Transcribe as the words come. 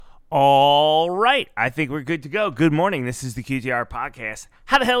All right, I think we're good to go. Good morning, this is the QTR Podcast.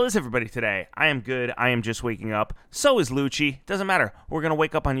 How the hell is everybody today? I am good, I am just waking up. So is Lucci. Doesn't matter, we're going to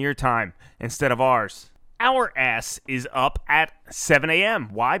wake up on your time instead of ours. Our ass is up at 7 a.m.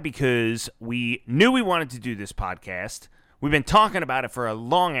 Why? Because we knew we wanted to do this podcast. We've been talking about it for a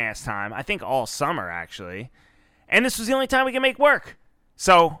long-ass time, I think all summer, actually. And this was the only time we could make work.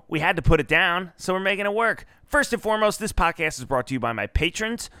 So we had to put it down, so we're making it work. First and foremost, this podcast is brought to you by my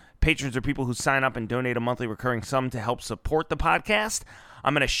patrons. Patrons are people who sign up and donate a monthly recurring sum to help support the podcast.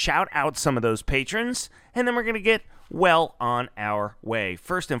 I'm going to shout out some of those patrons, and then we're going to get well on our way.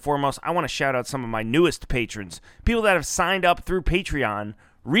 First and foremost, I want to shout out some of my newest patrons, people that have signed up through Patreon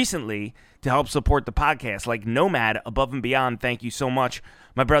recently to help support the podcast, like Nomad, Above and Beyond, thank you so much.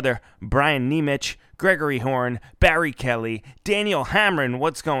 My brother Brian Nemich, Gregory Horn, Barry Kelly, Daniel Hamron,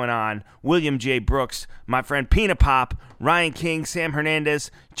 what's going on? William J. Brooks, my friend Pina Pop, Ryan King, Sam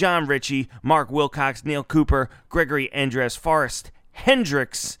Hernandez, John Ritchie, Mark Wilcox, Neil Cooper, Gregory Andres, Forrest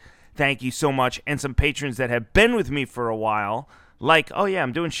Hendricks, thank you so much, and some patrons that have been with me for a while, like, oh yeah,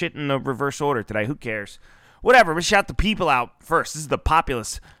 I'm doing shit in the reverse order today, who cares? Whatever, let's shout the people out first. This is the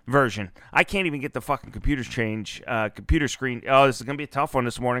populous version. I can't even get the fucking computer screen. Oh, this is going to be a tough one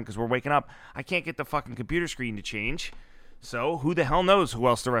this morning because we're waking up. I can't get the fucking computer screen to change. So who the hell knows who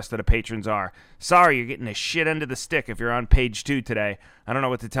else the rest of the patrons are. Sorry, you're getting the shit end of the stick if you're on page 2 today. I don't know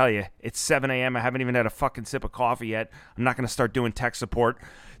what to tell you. It's 7 a.m. I haven't even had a fucking sip of coffee yet. I'm not going to start doing tech support.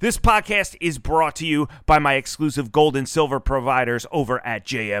 This podcast is brought to you by my exclusive gold and silver providers over at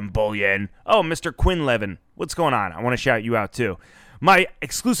JM Bullion. Oh, Mr. Quinlevin, what's going on? I want to shout you out too. My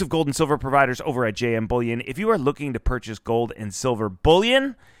exclusive gold and silver providers over at JM Bullion. If you are looking to purchase gold and silver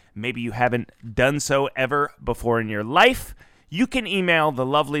bullion, maybe you haven't done so ever before in your life, you can email the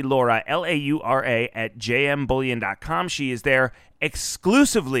lovely Laura, Laura, at jmbullion.com. She is there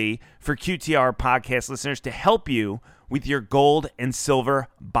exclusively for QTR podcast listeners to help you with your gold and silver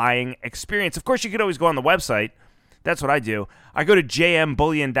buying experience. Of course, you could always go on the website. That's what I do. I go to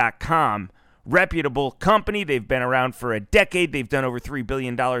jmbullion.com. Reputable company. They've been around for a decade. They've done over $3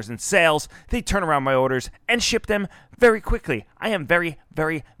 billion in sales. They turn around my orders and ship them very quickly. I am very,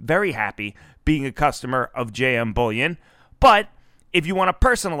 very, very happy being a customer of JM Bullion. But if you want a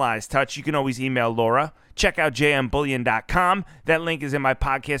personalized touch, you can always email Laura. Check out jmbullion.com. That link is in my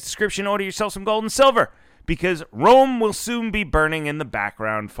podcast description. Order yourself some gold and silver because Rome will soon be burning in the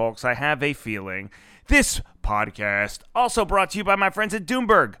background, folks. I have a feeling. This podcast also brought to you by my friends at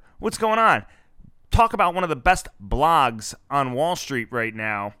Doomberg. What's going on? Talk about one of the best blogs on Wall Street right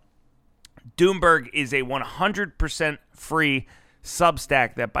now. Doomberg is a 100% free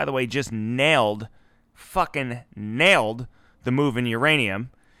Substack that, by the way, just fucking nailed the move in uranium.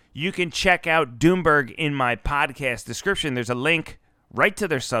 You can check out Doomberg in my podcast description. There's a link right to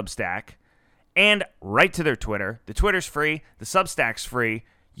their Substack and right to their Twitter. The Twitter's free. The Substack's free.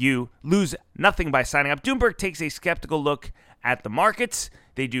 You lose nothing by signing up. Doomberg takes a skeptical look at the markets.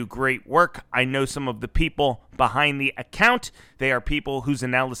 They do great work. I know some of the people behind the account. They are people whose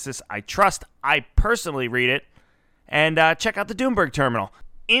analysis I trust. I personally read it. And check out the Doomberg terminal.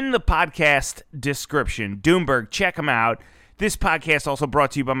 In the podcast description, Doomberg, check them out. This podcast also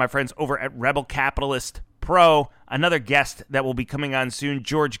brought to you by my friends over at Rebel Capitalist Pro. Another guest that will be coming on soon,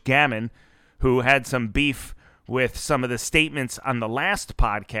 George Gammon, who had some beef with some of the statements on the last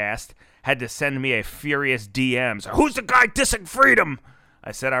podcast, had to send me a furious DM. So, who's the guy dissing freedom?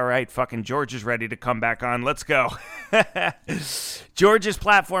 I said, all right, fucking George is ready to come back on. Let's go. George's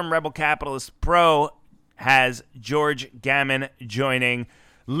platform, Rebel Capitalist Pro, has George Gammon joining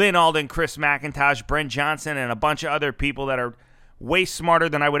Lynn Alden, Chris McIntosh, Brent Johnson, and a bunch of other people that are way smarter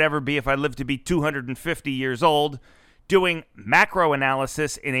than I would ever be if I lived to be 250 years old, doing macro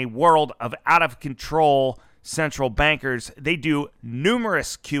analysis in a world of out-of-control central bankers. They do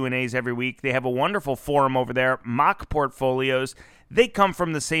numerous Q&As every week. They have a wonderful forum over there, mock portfolios. They come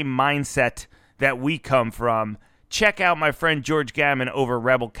from the same mindset that we come from. Check out my friend George Gammon over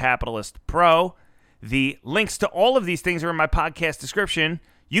Rebel Capitalist Pro. The links to all of these things are in my podcast description.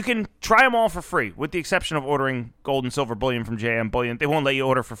 You can try them all for free, with the exception of ordering gold and silver bullion from JM Bullion. They won't let you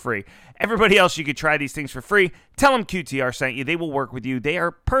order for free. Everybody else, you could try these things for free. Tell them QTR sent you. They will work with you. They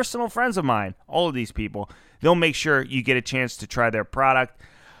are personal friends of mine, all of these people. They'll make sure you get a chance to try their product.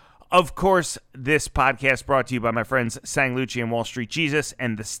 Of course, this podcast brought to you by my friends Sang Lucci and Wall Street Jesus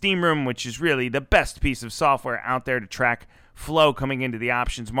and the Steam Room, which is really the best piece of software out there to track flow coming into the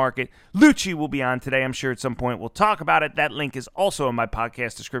options market. Lucci will be on today. I'm sure at some point we'll talk about it. That link is also in my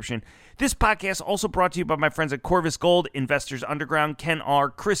podcast description. This podcast also brought to you by my friends at Corvus Gold, Investors Underground, Ken R.,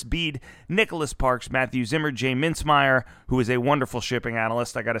 Chris Bede, Nicholas Parks, Matthew Zimmer, Jay Mintzmeyer, who is a wonderful shipping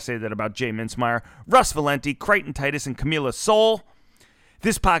analyst. I got to say that about Jay Mintzmeyer, Russ Valenti, Crichton Titus, and Camila Soul.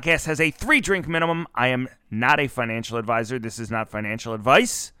 This podcast has a 3-drink minimum. I am not a financial advisor. This is not financial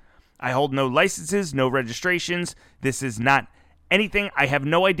advice. I hold no licenses, no registrations. This is not anything. I have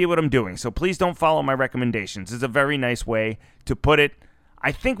no idea what I'm doing, so please don't follow my recommendations. It's a very nice way to put it.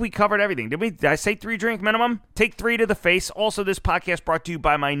 I think we covered everything. Did I say 3-drink minimum? Take 3 to the face. Also, this podcast brought to you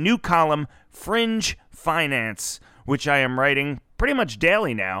by my new column, Fringe Finance, which I am writing pretty much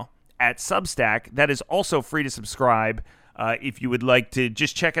daily now at Substack. That is also free to subscribe. If you would like to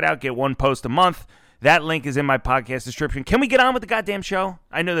just check it out, get 1 post a month. That link is in my podcast description. Can we get on with the goddamn show?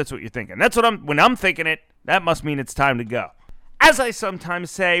 I know that's what you're thinking. That's what when I'm thinking it, that must mean it's time to go. As I sometimes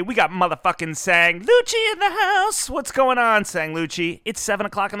say, we got motherfucking Sang Lucci in the house. What's going on, Sang Lucci? It's 7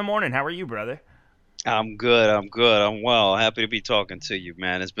 o'clock in the morning. How are you, brother? I'm good. I'm well. Happy to be talking to you,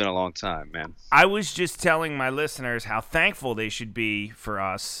 man. It's been a long time, man. I was just telling my listeners how thankful they should be for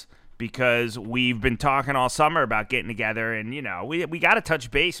us, because we've been talking all summer about getting together, and, you know, we got to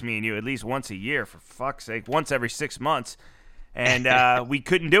touch base, me and you, at least once a year, for fuck's sake, once every 6 months. And we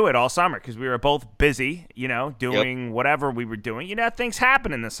couldn't do it all summer because we were both busy, you know, doing whatever we were doing. You know, things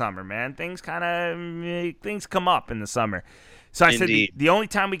happen in the summer, man. Things come up in the summer. So I said the only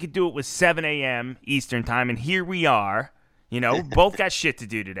time we could do it was 7 a.m. Eastern time, and here we are. You know, both got shit to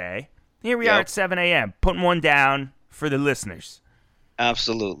do today. Here we are at 7 a.m., putting one down for the listeners.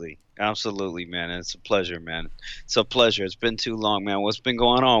 Absolutely, man. It's a pleasure, man. It's a pleasure. It's been too long, man. What's been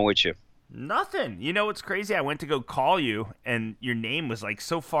going on with you? Nothing. You know what's crazy? I went to go call you, and your name was like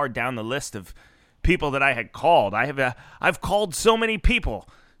so far down the list of people that I had called. I've called so many people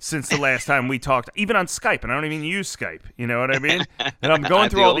since the last time we talked, even on Skype, and I don't even use Skype. You know what I mean? And I'm going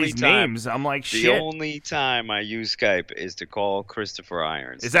through all these names. I'm like, shit. The only time I use Skype is to call Christopher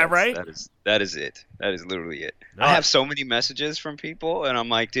Irons. Is that right? That is it. That is literally it. I have so many messages from people, and I'm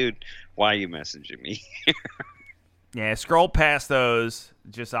like, dude, why are you messaging me? Yeah, scroll past those.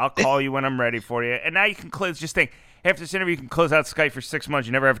 Just I'll call you when I'm ready for you. And now you can close. Just think, after this interview, you can close out Skype for 6 months.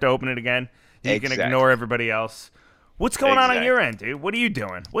 You never have to open it again. You can ignore everybody else. What's going on your end, dude? What are you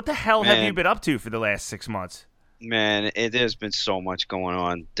doing? What the hell have you been up to for the last 6 months? Man, there's been so much going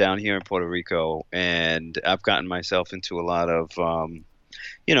on down here in Puerto Rico, and I've gotten myself into a lot of, a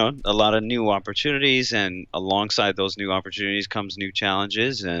lot of new opportunities, and alongside those new opportunities comes new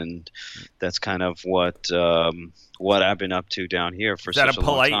challenges, and that's kind of what I've been up to down here for such a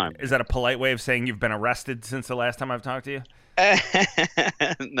long time. Is that a polite way of saying you've been arrested since the last time I've talked to you?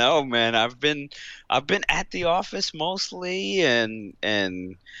 No, man. I've been at the office mostly, and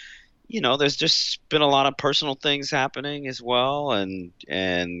there's just been a lot of personal things happening as well, and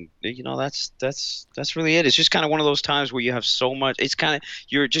that's really it. It's just kind of one of those times where you have so much.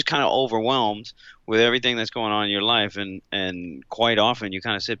 You're just kind of overwhelmed with everything that's going on in your life, and quite often you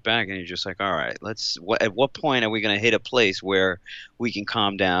kind of sit back and you're just like, all right, at what point are we going to hit a place where we can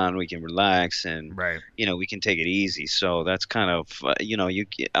calm down, we can relax, and we can take it easy. So that's kind of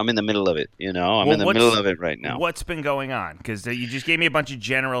I'm in the middle of it. I'm in the middle of it right now. What's been going on? Because you just gave me a bunch of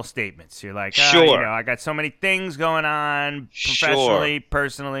general statements. You're like, sure, I got so many things going on professionally,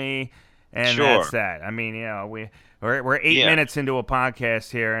 personally, and that's that. I mean, We're 8 minutes into a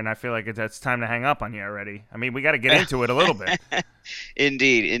podcast here, and I feel like it's time to hang up on you already. I mean, we got to get into it a little bit.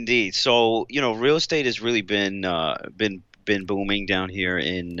 Indeed. So, real estate has really been booming down here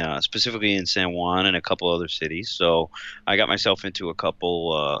specifically in San Juan and a couple other cities. So I got myself into a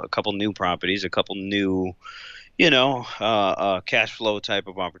couple new properties, a couple new, cash flow type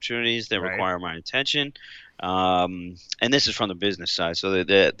of opportunities that require my attention. And this is from the business side. So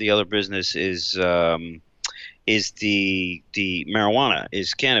the other business is the marijuana,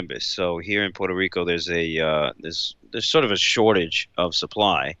 is cannabis. So here in Puerto Rico, there's sort of a shortage of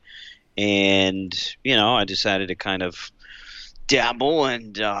supply, and I decided to kind of dabble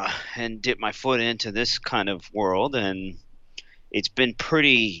and dip my foot into this kind of world, and it's been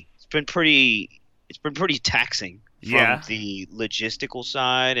pretty taxing from the logistical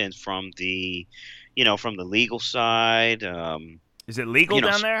side and from the legal side. Is it legal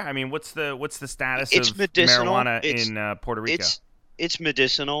down there? I mean, what's the status of marijuana in Puerto Rico? It's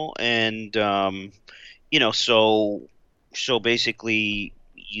medicinal, and so basically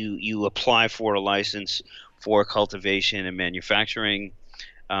you apply for a license for cultivation and manufacturing.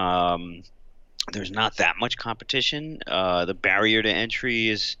 There's not that much competition. The barrier to entry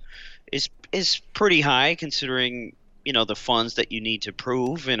is pretty high, considering the funds that you need to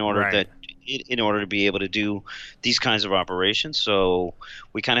prove Right. in order to be able to do these kinds of operations. So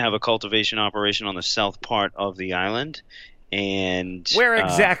we kind of have a cultivation operation on the south part of the island, and Where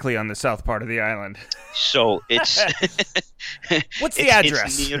exactly on the south part of the island? so it's What's the it's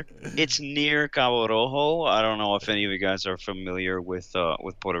address? near Cabo Rojo. I don't know if any of you guys are familiar with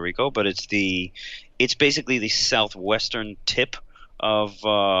Puerto Rico, but it's basically the southwestern tip of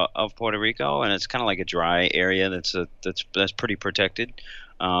Puerto Rico, and it's kind of like a dry area that's pretty protected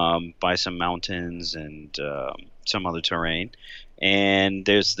by some mountains and some other terrain. And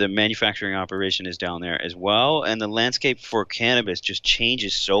there's the manufacturing operation is down there as well, and the landscape for cannabis just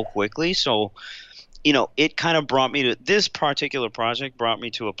changes so quickly. So it kind of brought me to this particular project brought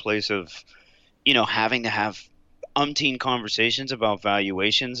me to a place of, having to have umpteen conversations about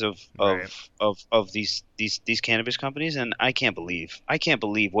valuations of Right. these cannabis companies, and I can't believe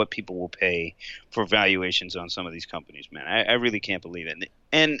what people will pay for valuations on some of these companies, man. I really can't believe it.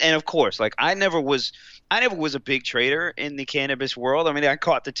 And of course, like I never was a big trader in the cannabis world. I mean, I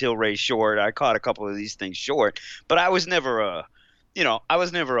caught the Tilray short, I caught a couple of these things short, but I was never a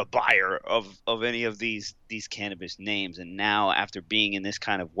buyer of any of these cannabis names. And now, after being in this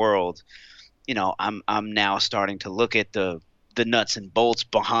kind of world, I'm now starting to look at the nuts and bolts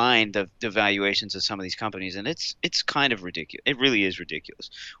behind the valuations of some of these companies, and it's kind of ridiculous. It really is ridiculous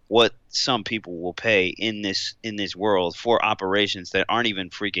what some people will pay in this world for operations that aren't even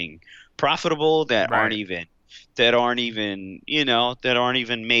freaking profitable, Right. that aren't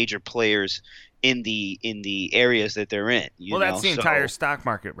even major players in the areas that they're in. Well, that's the entire So stock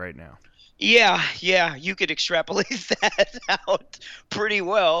market right now. yeah, yeah, you could extrapolate that out pretty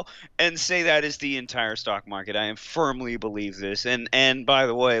well and say that is the entire stock market. I firmly believe this. And by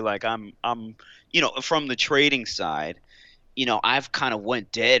the way, like from the trading side, I've kind of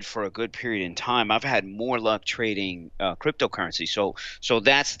went dead for a good period in time. I've had more luck trading cryptocurrency. So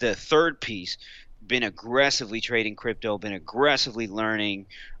that's the third piece. Been aggressively trading crypto, been aggressively learning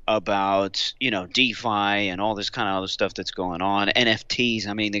about DeFi and all this kind of other stuff that's going on. NFTs.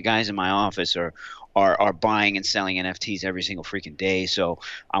 I mean, the guys in my office are buying and selling NFTs every single freaking day. So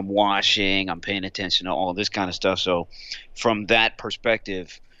I'm paying attention to all this kind of stuff. So from that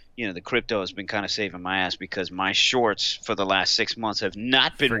perspective, the crypto has been kind of saving my ass because my shorts for the last 6 months have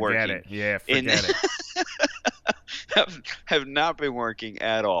not been Forget working it. Yeah, in forget it. have not been working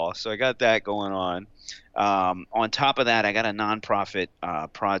at all. So I got that going on. On top of that, I got a nonprofit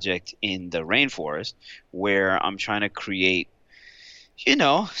project in the rainforest where I'm trying to create,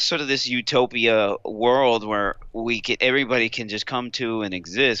 sort of this utopia world where everybody can just come to and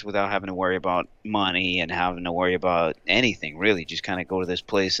exist without having to worry about money and having to worry about anything really. Just kind of go to this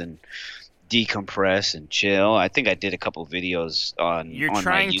place and decompress and chill. I think I did a couple of videos on You're my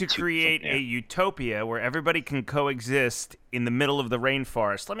trying to YouTube from create a there. utopia where everybody can coexist in the middle of the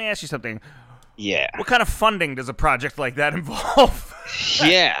rainforest. Let me ask you something. Yeah. What kind of funding does a project like that involve?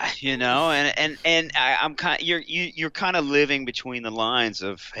 Yeah, I'm kind you're kind of living between the lines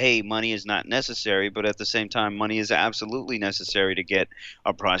of, hey, money is not necessary, but at the same time money is absolutely necessary to get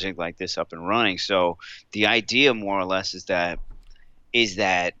a project like this up and running. So the idea more or less is that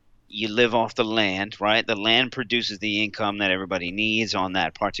you live off the land, right? The land produces the income that everybody needs on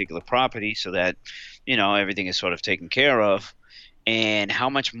that particular property so that, everything is sort of taken care of. And how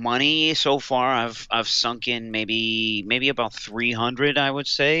much money so far I've sunk in, maybe about 300, I would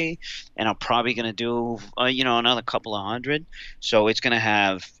say, and I'm probably going to do another couple of hundred. So it's going to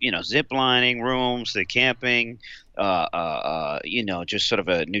have zip lining rooms, the camping, just sort of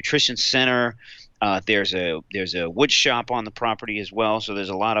a nutrition center. There's a wood shop on the property as well, so there's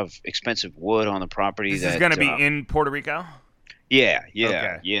a lot of expensive wood on the property This is going that to be in Puerto Rico? yeah, yeah,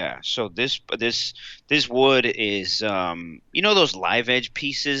 Okay. yeah. So this wood is those live edge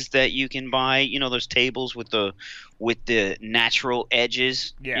pieces that you can buy, those tables with the natural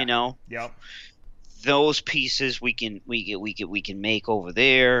edges, Yeah. Yep. those pieces we can make over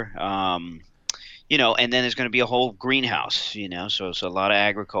there. And then there's going to be a whole greenhouse, so a lot of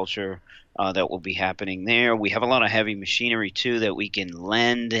agriculture that will be happening there. We have a lot of heavy machinery too that we can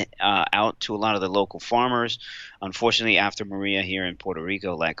lend out to a lot of the local farmers. Unfortunately, after Maria here in Puerto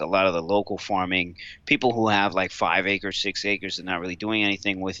Rico, like a lot of the local farming people who have like 5 acres, 6 acres, are not really doing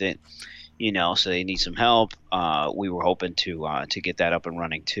anything with it. So they need some help. We were hoping to get that up and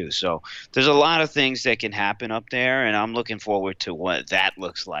running too. So there's a lot of things that can happen up there, and I'm looking forward to what that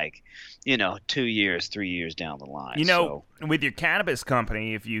looks like, 2 years, 3 years down the line. So With your cannabis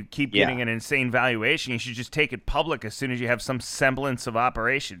company, if you keep yeah, getting an insane valuation, you should just take it public as soon as you have some semblance of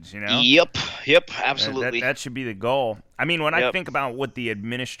operations. yep, yep, That absolutely, that should be the goal. I mean, when I yep, think about what the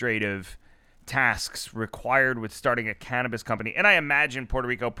administrative tasks required with starting a cannabis company? And I imagine Puerto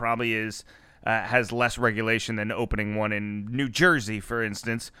Rico probably has less regulation than opening one in New Jersey, for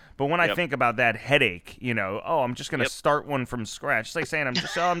instance. But when I think about that headache, I'm just going to start one from scratch. It's like saying I'm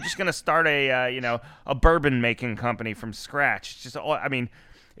just going to start a bourbon making company from scratch. It's just,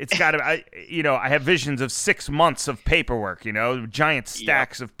 it's got to, I have visions of 6 months of paperwork, giant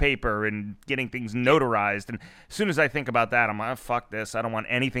stacks of paper and getting things notarized. And as soon as I think about that, I'm like, oh, fuck this. I don't want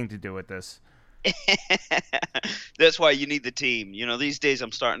anything to do with this. That's why you need the team. These days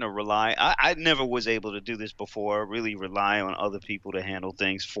I'm starting to rely. I never was able to do this before, really rely on other people to handle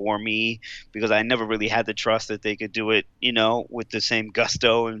things for me, because I never really had the trust that they could do it, with the same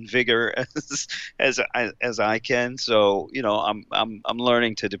gusto and vigor as I can. So, I'm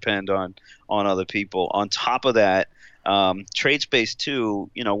learning to depend on other people. On top of that, trade space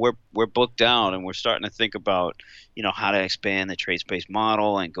too, we're booked out, and we're starting to think about how to expand the trade space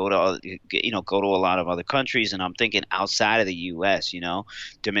model and go to a lot of other countries. And I'm thinking outside of the U.S.,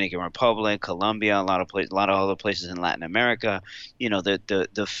 Dominican Republic, Colombia, a lot of other places in Latin America.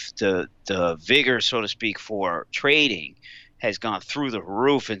 The vigor, so to speak, for trading has gone through the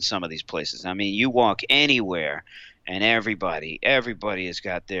roof in some of these places. I mean, you walk anywhere, and everybody has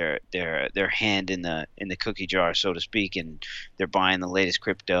got their hand in the cookie jar, so to speak, and they're buying the latest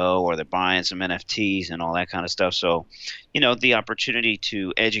crypto, or they're buying some NFTs and all that kind of stuff. So, the opportunity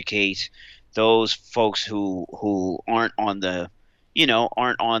to educate those folks who aren't on the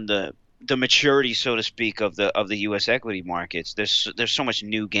maturity, so to speak, of the U.S. equity markets. There's so much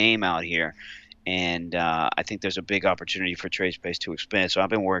new game out here. And I think there's a big opportunity for TradeSpace to expand. So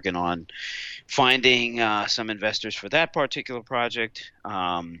I've been working on finding some investors for that particular project.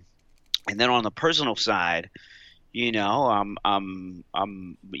 And then on the personal side, I'm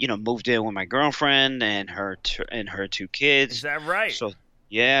moved in with my girlfriend and her two kids. Is that right? So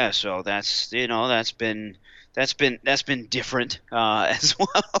yeah, so that's been different as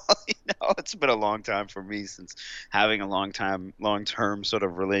well. It's been a long time for me since having a long-term sort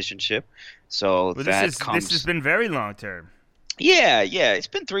of relationship. So this has been very long-term. Yeah, it's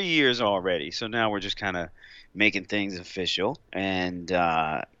been 3 years already. So now we're just kind of making things official, and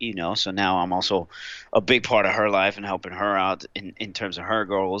so now I'm also a big part of her life and helping her out in terms of her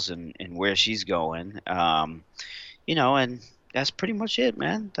goals and where she's going. And that's pretty much it,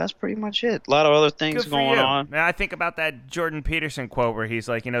 man. That's pretty much it. A lot of other things going on. Man, I think about that Jordan Peterson quote where he's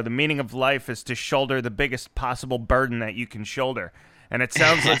like, the meaning of life is to shoulder the biggest possible burden that you can shoulder. And it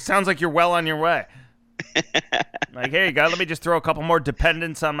sounds like you're well on your way. Like, here you go. Let me just throw a couple more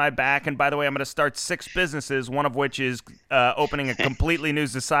dependents on my back. And by the way, I'm going to start 6 businesses, one of which is opening a completely new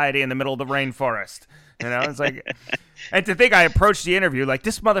society in the middle of the rainforest. It's like, and to think I approached the interview like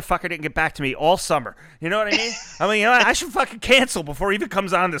this motherfucker didn't get back to me all summer. You know what I mean? I should fucking cancel before he even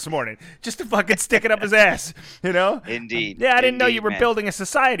comes on this morning just to fucking stick it up his ass. Indeed. Yeah, I didn't know you were building a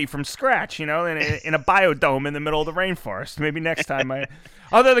society from scratch. In a biodome in the middle of the rainforest. Maybe next time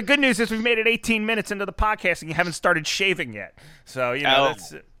Although the good news is we've made it 18 minutes into the podcast and you haven't started shaving yet. So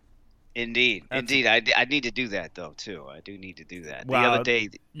that's. Indeed. I need to do that though too. I do need to do that. Well, the other day,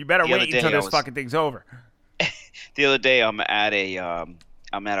 you better wait until this fucking thing's over. The other day, I'm at a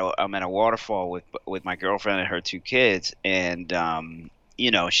waterfall with my girlfriend and her 2 kids, and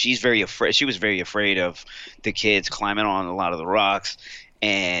she's very afraid. She was very afraid of the kids climbing on a lot of the rocks,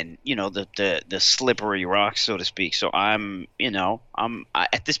 and the slippery rocks, so to speak. So I'm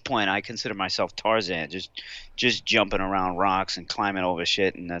at this point I consider myself Tarzan, just jumping around rocks and climbing over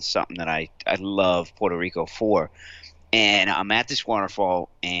shit, and that's something that I love Puerto Rico for. And I'm at this waterfall,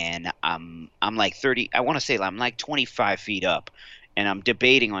 and I'm like 30. I want to say I'm like 25 feet up, and I'm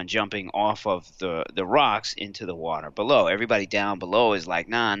debating on jumping off of the rocks into the water below. Everybody down below is like,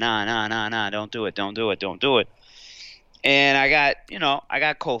 nah, don't do it. And I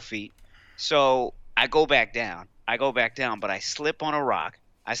got cold feet, so I go back down, but I slip on a rock.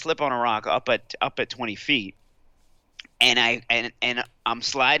 Up at 20 feet, and I'm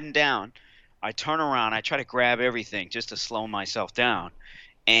sliding down. I turn around, I try to grab everything just to slow myself down,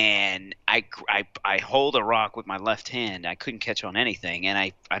 and I hold a rock with my left hand. I couldn't catch on anything, and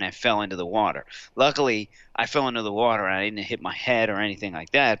I fell into the water. Luckily, I fell into the water and I didn't hit my head or anything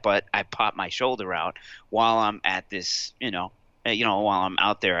like that, but I popped my shoulder out while I'm at this, while I'm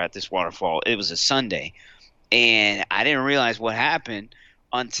out there at this waterfall. It was a Sunday, and I didn't realize what happened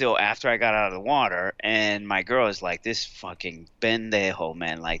until after I got out of the water, and my girl is like, this fucking pendejo,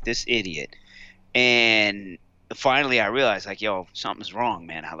 man, like this idiot. And finally I realized, like, yo, something's wrong,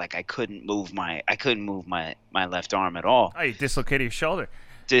 man. I couldn't move my left arm at all. Oh, you dislocated your shoulder.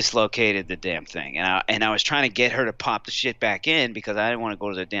 dislocated the damn thing, and I was trying to get her to pop the shit back in because I didn't want to go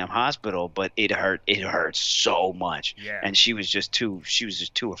to the damn hospital, but it hurt so much, Yeah. and she was just too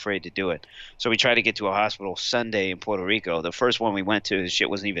afraid to do it. So we tried to get to a hospital Sunday in Puerto Rico. The first one we went to, the shit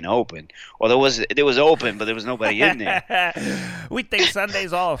wasn't even open, or there was open, but there was nobody in there. We take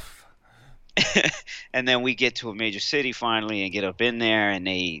Sundays off. And then we get to a major city finally and get up in there, and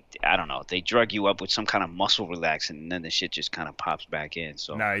I don't know, they drug you up with some kind of muscle relaxant, and then the shit just kind of pops back in.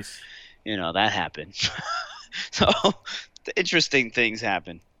 So Nice. that happened. So interesting things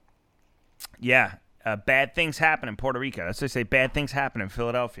happen. Yeah. Bad things happen in Puerto Rico. That's what they say. Bad things happen in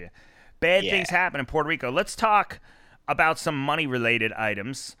Philadelphia. Bad Yeah. things happen in Puerto Rico. Let's talk about some money-related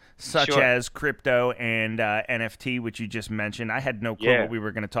items, such Sure. as crypto and NFT, which you just mentioned. I had no clue Yeah. what we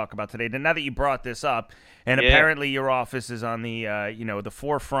were going to talk about today. And now that you brought this up, and Yeah. apparently your office is on the the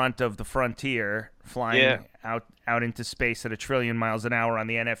forefront of the frontier, flying out into space at 1 trillion miles an hour on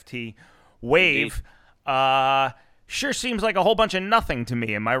the NFT wave. Sure seems like a whole bunch of nothing to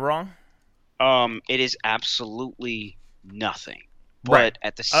me. Am I wrong? It is absolutely nothing. But Right.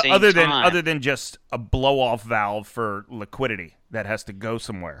 at the same other time, than just a blow-off valve for liquidity that has to go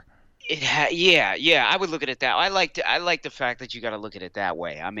somewhere. yeah, I would look at it that. I like the fact that you got to look at it that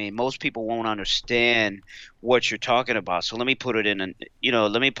way. I mean, most people won't understand what you're talking about. So let me put it in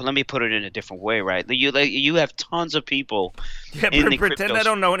let me put it in a different way, right? You have tons of people Yeah, in the pretend crypto I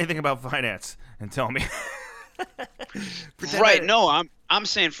don't know anything about finance and tell me. Pretend Right? I- No, I'm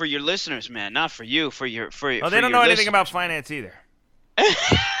saying for your listeners, man, not for you. For your for Oh, for they don't your know anything about listeners. finance either.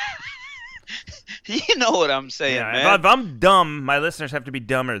 You know what I'm saying, Yeah, man. if I'm dumb, my listeners have to be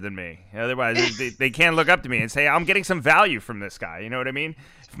dumber than me. Otherwise, they can't look up to me and say, I'm getting some value from this guy. You know what I mean?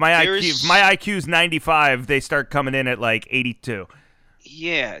 If my IQ's 95, they start coming in at like 82.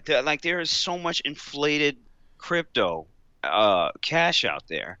 Yeah, there is so much inflated crypto cash out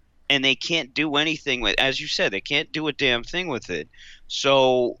there, and they can't do anything with. As you said, they can't do a damn thing with it.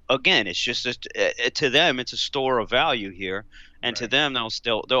 So again, it's just to them, it's a store of value here, and to Right. them,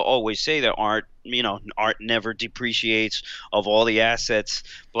 they'll always say that art never depreciates of all the assets,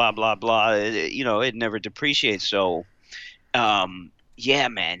 blah blah blah. It never depreciates. So yeah,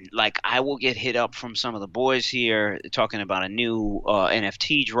 man. Like I will get hit up from some of the boys here talking about a new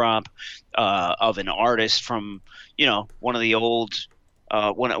NFT drop of an artist from one of the old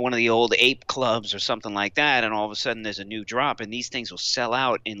one of the old ape clubs or something like that, and all of a sudden there's a new drop, and these things will sell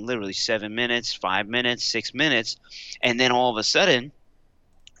out in literally 7 minutes, 5 minutes, 6 minutes, and then all of a sudden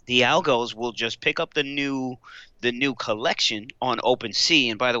the algos will just pick up the new collection on OpenSea.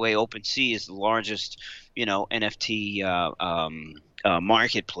 And by the way, OpenSea is the largest, NFT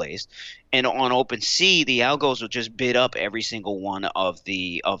marketplace. And on OpenSea, the algos will just bid up every single one of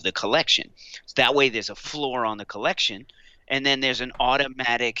the collection. So that way, there's a floor on the collection, and then there's an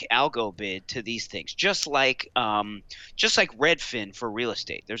automatic algo bid to these things, just like Redfin for real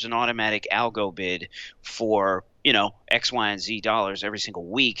estate. There's an automatic algo bid for X, Y, and Z dollars every single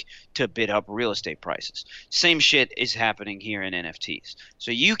week to bid up real estate prices. Same shit is happening here in NFTs.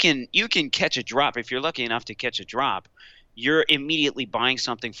 So you can catch a drop if you're lucky enough to catch a drop. You're immediately buying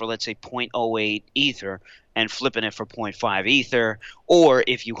something for, let's say, 0.08 ether and flipping it for 0.5 ether. Or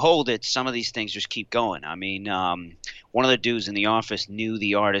if you hold it, some of these things just keep going. I mean, one of the dudes in the office knew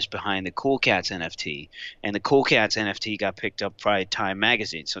the artist behind the Cool Cats NFT, and the Cool Cats NFT got picked up by Time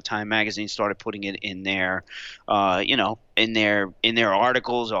Magazine. So Time Magazine started putting it in their, in their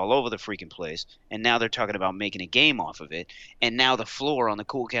articles all over the freaking place. And now they're talking about making a game off of it. And now the floor on the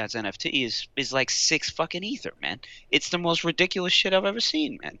Cool Cats NFT is like 6 fucking ether, man. It's the most ridiculous shit I've ever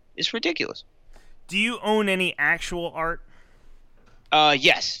seen, man. It's ridiculous. Do you own any actual art?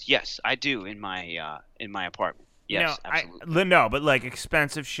 Yes, I do in my apartment. Yes, absolutely. No, but like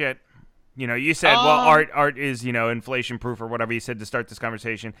expensive shit. You said, well, art is, inflation proof or whatever you said to start this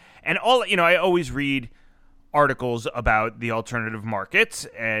conversation. And I always read articles about the alternative markets,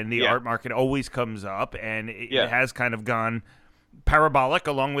 and the art market always comes up, and it has kind of gone parabolic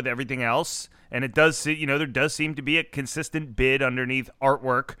along with everything else. And it does, there does seem to be a consistent bid underneath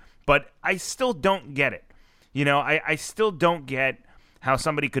artwork, but I still don't get it. I still don't get how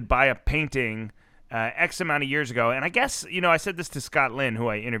somebody could buy a painting X amount of years ago. And I guess, I said this to Scott Lynn, who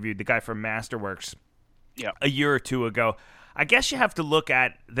I interviewed, the guy from Masterworks, a year or two ago. I guess you have to look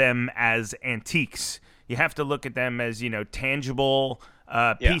at them as antiques. You have to look at them as, tangible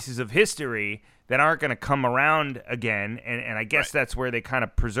pieces of history that aren't going to come around again. And I guess that's where they kind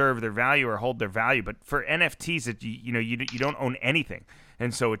of preserve their value or hold their value. But for NFTs, you don't own anything.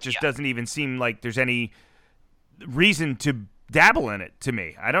 And so it just doesn't even seem like there's any reason to dabble in it to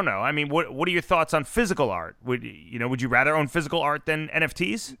me. I don't know. I mean, what are your thoughts on physical art? Would you rather own physical art than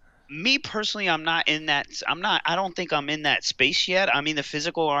NFTs? Me personally, I'm not in that. I don't think I'm in that space yet. I mean, the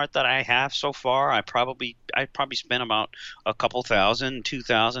physical art that I have so far, I probably spent about a couple thousand,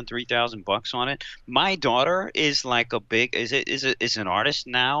 2,000, 3,000 bucks on it. My daughter is like is an artist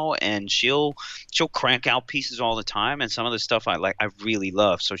now, and she'll crank out pieces all the time, and some of the stuff I really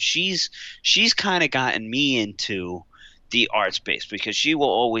love. So she's kind of gotten me into the art space, because she will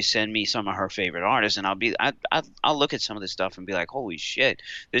always send me some of her favorite artists, and I'll look at some of this stuff and be like, holy shit,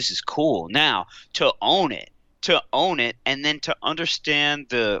 this is cool. Now, to own it and then to understand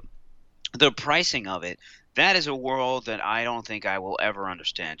the pricing of it, that is a world that I don't think I will ever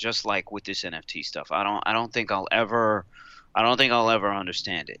understand. Just like with this NFT stuff, I don't think I'll ever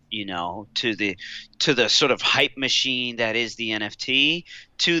understand it, to the sort of hype machine that is the NFT,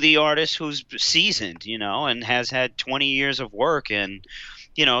 to the artist who's seasoned, and has had 20 years of work, and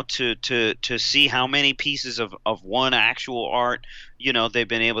to see how many pieces of one actual art, they've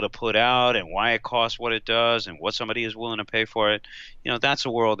been able to put out, and why it costs what it does, and what somebody is willing to pay for it. That's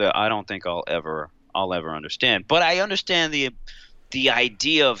a world that I don't think I'll ever understand. But I understand the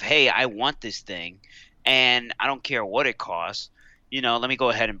idea of, hey, I want this thing, and I don't care what it costs, let me go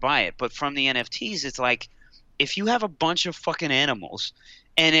ahead and buy it. But from the NFTs, it's like, if you have a bunch of fucking animals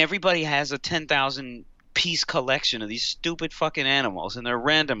and everybody has a 10,000 piece collection of these stupid fucking animals, and they're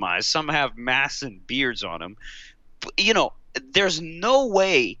randomized, some have masks and beards on them, there's no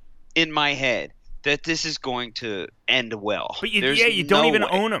way in my head that this is going to end well. But you don't even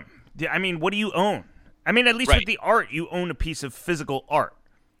own them. I mean, what do you own? I mean, at least with the art, you own a piece of physical art.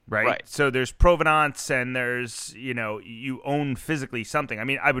 Right? So there's provenance, and there's, you own physically something. I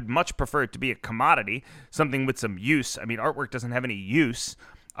mean, I would much prefer it to be a commodity, something with some use. I mean, artwork doesn't have any use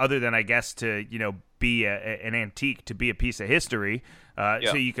other than, I guess, to, be an antique, to be a piece of history.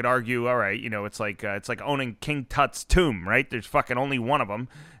 So you could argue, all right, it's like owning King Tut's tomb, right? There's fucking only one of them,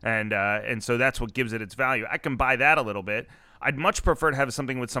 and so that's what gives it its value. I can buy that a little bit. I'd much prefer to have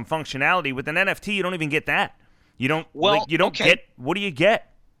something with some functionality. With an NFT, you don't even get that. You don't. Well, you don't get. What do you get?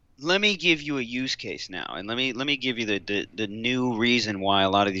 Let me give you a use case now, and let me give you the new reason why a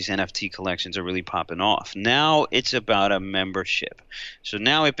lot of these NFT collections are really popping off. Now it's about a membership. So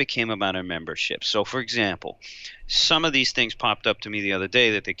now it became about a membership. So, for example, some of these things popped up to me the other day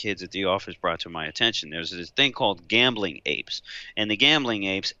that the kids at the office brought to my attention. There's this thing called gambling apes. And the gambling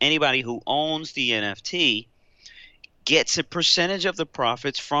apes, anybody who owns the NFT gets a percentage of the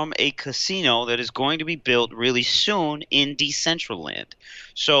profits from a casino that is going to be built really soon in Decentraland.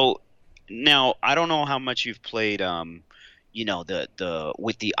 So now, I don't know how much you've played the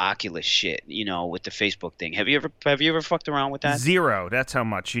with the Oculus shit, with the Facebook thing. Have you ever fucked around with that? Zero. That's how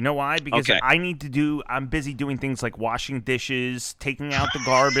much. You know why? Because I'm busy doing things like washing dishes, taking out the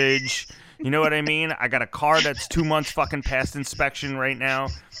garbage. You know what I mean? I got a car that's 2 months fucking past inspection right now.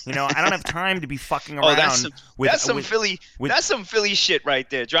 I don't have time to be fucking around. That's some Philly shit right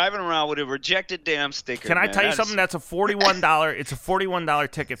there. Driving around with a rejected damn sticker. Can I tell you something? That's a $41. It's a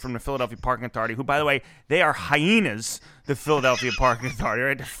 $41 ticket from the Philadelphia Parking Authority, who, by the way, they are hyenas. The Philadelphia Parking Authority,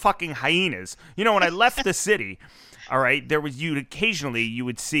 right? They're fucking hyenas. When I left the city, all right, occasionally you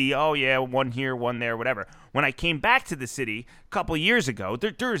would see, oh yeah, one here, one there, whatever. When I came back to the city a couple of years ago,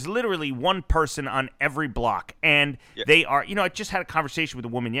 there's literally one person on every block, and they are, I just had a conversation with a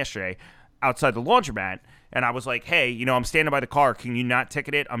woman yesterday outside the laundromat, and I was like, hey, I'm standing by the car, can you not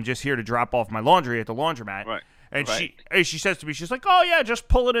ticket it? I'm just here to drop off my laundry at the laundromat. Right. And she says to me, she's like, oh yeah, just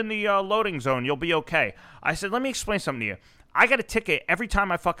pull it in the loading zone, you'll be okay. I said, let me explain something to you. I get a ticket every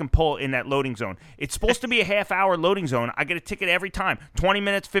time I fucking pull in that loading zone. It's supposed to be a half-hour loading zone. I get a ticket every time. 20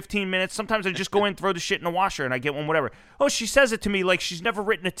 minutes, 15 minutes. Sometimes I just go in, throw the shit in the washer, and I get one, whatever. Oh, she says it to me like she's never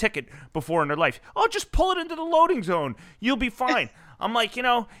written a ticket before in her life. Oh, just pull it into the loading zone. You'll be fine. I'm like,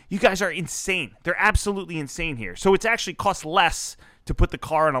 you guys are insane. They're absolutely insane here. So it's actually costs less to put the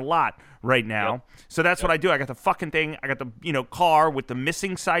car in a lot right now. Yep. So that's what I do. I got the fucking thing. I got the, car with the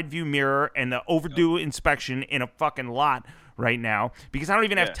missing side view mirror and the overdue inspection in a fucking lot right now, because I don't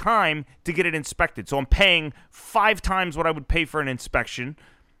even have time to get it inspected. So I'm paying 5 times what I would pay for an inspection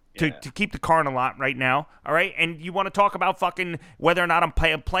to keep the car in a lot right now. All right. And you want to talk about fucking whether or not I'm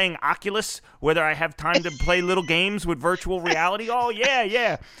playing Oculus, whether I have time to play little games with virtual reality. Oh,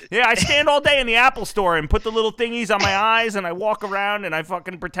 yeah. I stand all day in the Apple store and put the little thingies on my eyes, and I walk around and I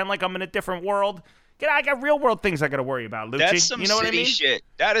fucking pretend like I'm in a different world. I got real world things I got to worry about, Lucci. That's some You know what I city mean? shit.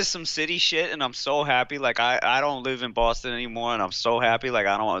 That is some city shit, and I'm so happy. Like I don't live in Boston anymore, and I'm so happy. Like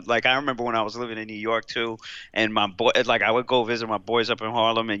I don't like I remember when I was living in New York too, and my boy like I would go visit my boys up in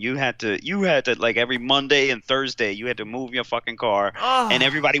Harlem, and you had to like every Monday and Thursday you had to move your fucking car, and Oh,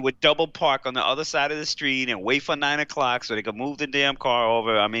 everybody would double park on the other side of the street and wait for 9 o'clock so they could move the damn car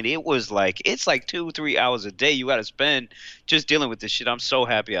over. I mean, it's like 2 3 hours a day you got to spend just dealing with this shit. I'm so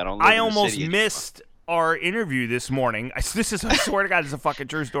happy I don't live I in the almost city anymore. missed our interview this morning. I swear to God, it's a fucking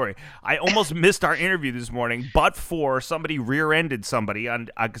true story. I almost missed our interview this morning, but for somebody rear-ended somebody on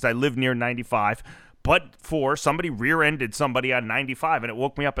because I live near 95. But for somebody rear-ended somebody on 95, and it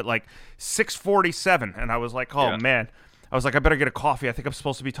woke me up at like 6:47, and I was like, oh Yeah. man. I was like, I better get a coffee. I think I'm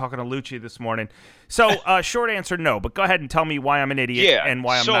supposed to be talking to Lucci this morning. So, short answer, no. But go ahead and tell me why I'm an idiot Yeah. and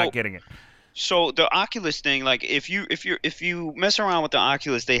why I'm not getting it. So the Oculus thing, like if you mess around with the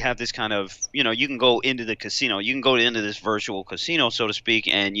Oculus, they have this kind of, you can go into the casino, you can go into this virtual casino, so to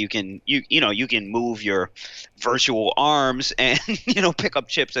speak, and you can move your virtual arms and pick up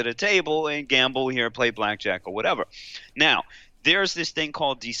chips at a table and gamble here, play blackjack or whatever. Now, there's this thing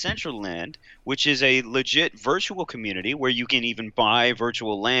called Decentraland, which is a legit virtual community where you can even buy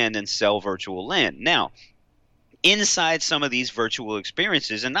virtual land and sell virtual land. Now, inside some of these virtual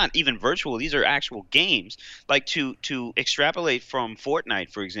experiences, and not even virtual, these are actual games, like to extrapolate from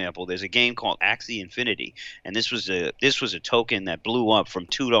Fortnite, for example, there's a game called Axie Infinity, and this was a token that blew up from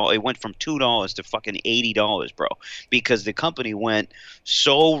 $2. It went from $2 to fucking $80, bro, because the company went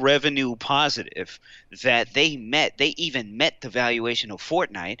so revenue positive that they even met the valuation of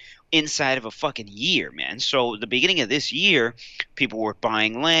Fortnite inside of a fucking year, man. So the beginning of this year, people were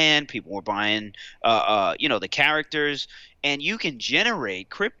buying land, people were buying the characters, and you can generate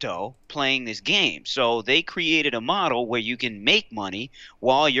crypto playing this game. So they created a model where you can make money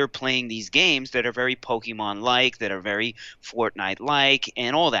while you're playing these games that are very Pokemon-like, that are very Fortnite-like,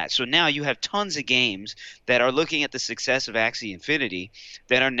 and all that. So now you have tons of games that are looking at the success of Axie Infinity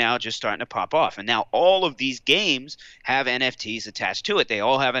that are now just starting to pop off. And now all of these games have NFTs attached to it. They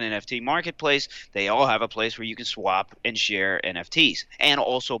all have an NFT marketplace. They all have a place where you can swap and share NFTs and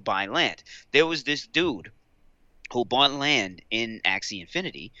also buy land. There was this dude who bought land in Axie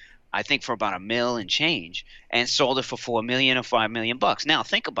Infinity, I think for about $1 million and change, and sold it for $4 million or $5 million bucks. Now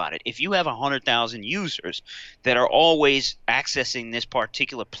think about it: if you have 100,000 users that are always accessing this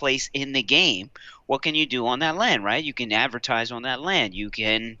particular place in the game, what can you do on that land, right? You can advertise on that land. You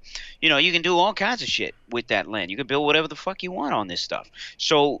can do all kinds of shit with that land. You can build whatever the fuck you want on this stuff.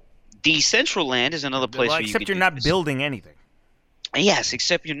 So Decentraland is another place Well, where you except can you're do not this. building anything. Yes,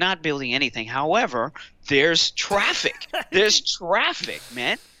 except you're not building anything. However, there's traffic. There's traffic,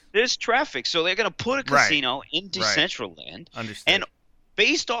 man. There's traffic. So they're going to put a Right. casino in Right. Decentraland. Understood. And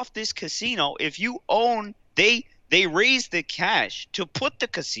based off this casino, if you own, they raise the cash to put the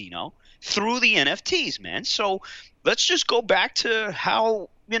casino through the NFTs, man. So let's just go back to how,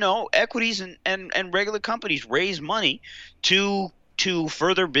 equities and regular companies raise money to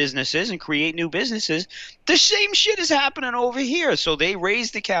further businesses and create new businesses. The same shit is happening over here. So they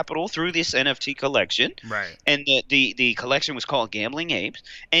raised the capital through this NFT collection, Right. and the collection was called Gambling Apes,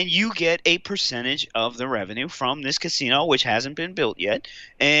 and you get a percentage of the revenue from this casino, which hasn't been built yet.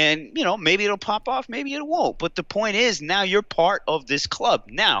 And maybe it'll pop off, maybe it won't. But the point is, now you're part of this club.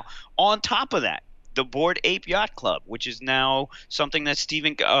 Now, on top of that, the Bored Ape Yacht Club, which is now something that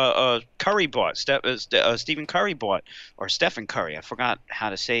Stephen Curry bought. Stephen Curry bought, or Stephen Curry. I forgot how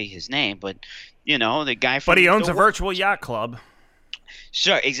to say his name, but the guy from. But he owns the a virtual yacht club.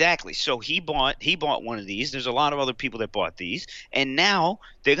 Sure, exactly. So he bought one of these. There's a lot of other people that bought these, and now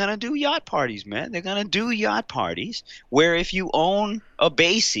they're gonna do yacht parties, man. They're gonna do yacht parties where if you own a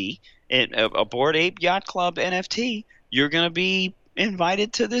Basie, a Bored Ape Yacht Club NFT, you're gonna be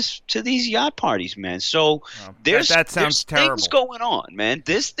invited to these yacht parties, man. So that sounds there's terrible. things going on, man.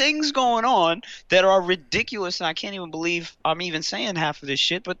 There's things going on that are ridiculous, and I can't even believe I'm even saying half of this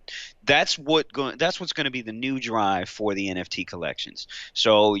shit. But that's what's going to be the new drive for the NFT collections.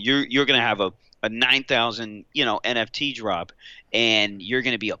 So you're going to have a 9,000 NFT drop, and you're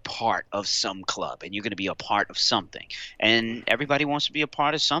going to be a part of some club, and you're going to be a part of something, and everybody wants to be a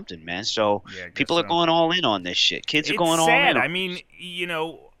part of something, man. So Yeah, I guess people are so. going all in on this shit. Kids are It's going sad. all in. I mean,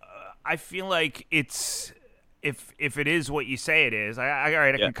 I feel like it's if it is what you say it is. I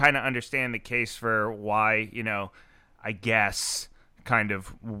Yeah. can kind of understand the case for why I guess kind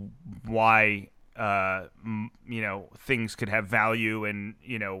of why things could have value, and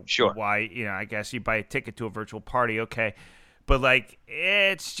Sure. why I guess you buy a ticket to a virtual party, okay, but like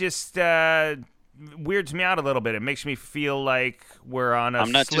it's just weirds me out a little bit. It makes me feel like we're on a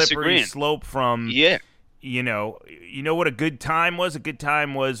I'm not slippery disagreeing. slope from, Yeah, you know what a good time was? A good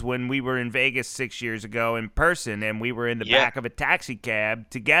time was when we were in Vegas 6 years ago in person, and we were in the yeah, back of a taxi cab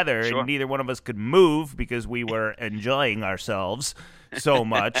together, and sure. neither one of us could move because we were enjoying ourselves so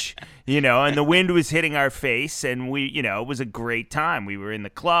much, and the wind was hitting our face, and it was a great time. We were in the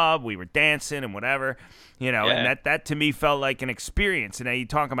club, we were dancing and whatever, and Yeah. that to me felt like an experience. And now you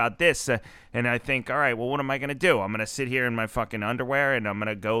talk about this, and I think, all right, well, what am I going to do? I'm going to sit here in my fucking underwear, and I'm going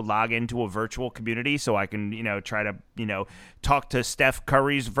to go log into a virtual community so I can, try to, talk to Steph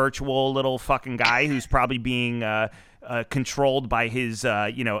Curry's virtual little fucking guy who's probably being controlled by his,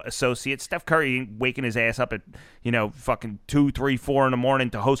 associates. Steph Curry waking his ass up at, fucking 2, 3, 4 in the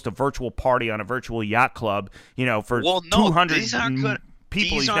morning to host a virtual party on a virtual yacht club, for Well, no, 200 these aren't good.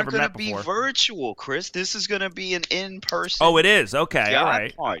 people These he's aren't never going to met be before. virtual, Chris. This is going to be an in-person Oh, it is? Okay, all yacht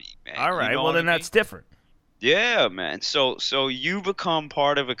right. party, man. All right, You know well, what then I that's mean? different. Yeah, man. So you become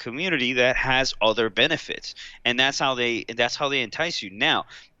part of a community that has other benefits, and that's how they entice you. Now,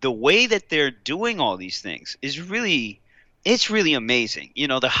 the way that they're doing all these things is it's really amazing.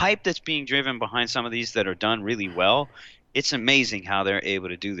 The hype that's being driven behind some of these that are done really well. It's amazing how they're able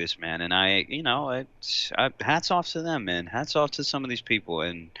to do this, man. And hats off to them, man. Hats off to some of these people,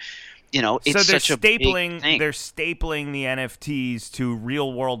 and So it's they're such a big stapling thing. they're stapling the NFTs to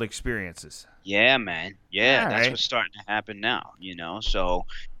real world experiences. Yeah, man. Yeah, All that's right. what's starting to happen now. So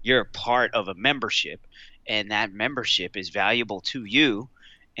you're a part of a membership, and that membership is valuable to you,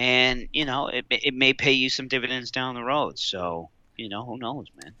 and it may pay you some dividends down the road. So, who knows,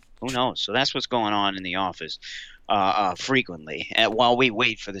 man? Who knows? So that's what's going on in the office frequently. While we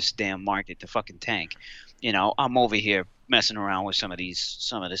wait for this damn market to fucking tank, I'm over here messing around with some of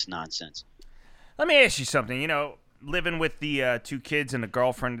this nonsense. Let me ask you something. Living with the 2 kids and the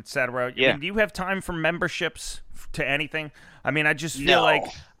girlfriend, etc. I Yeah. mean, do you have time for memberships to anything? I mean, I just feel No. like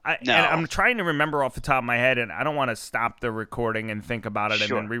and No. I'm trying to remember off the top of my head, and I don't want to stop the recording and think about it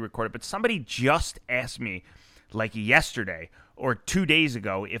Sure. and then re-record it. But somebody just asked me, like yesterday or 2 days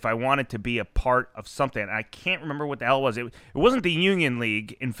ago, if I wanted to be a part of something. And I can't remember what the hell it was. It wasn't the Union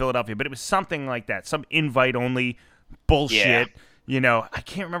League in Philadelphia, but it was something like that. Some invite-only bullshit. I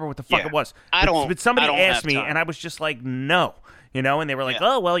can't remember what the fuck Yeah. it was. I don't- But somebody I don't asked have me, time. and I was just like, no. And they were like, Yeah.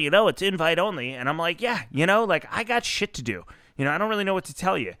 oh, well, it's invite only. And I'm like, yeah, like I got shit to do. I don't really know what to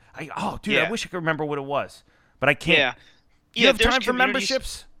tell you. Dude, I Yeah. wish I could remember what it was, but I can't. Yeah. You have there's time for communities-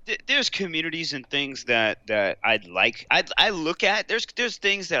 memberships? There's communities and things that I'd like. I look at. There's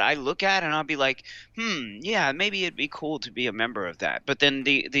things that I look at and I'll be like, yeah, maybe it'd be cool to be a member of that. But then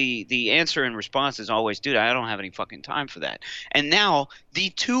the answer and response is always, dude, I don't have any fucking time for that. And now the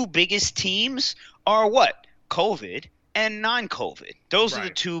 2 biggest teams are what? COVID and non-COVID. Those are the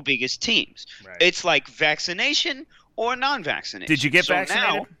Right. 2 biggest teams. Right. It's like vaccination or non-vaccination. Did you get So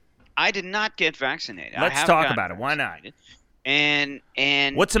vaccinated? now, I did not get vaccinated. I Let's haven't talk gotten about it. Why not? vaccinated.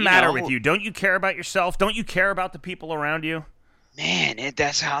 And What's the matter with you? Don't you care about yourself? Don't you care about the people around you? Man,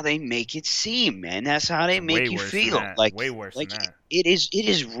 that's how they make it seem, man. That's how they Way make you worse than feel. that. Like Way worse like than that. it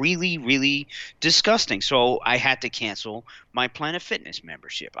is really, really disgusting. So I had to cancel my Planet Fitness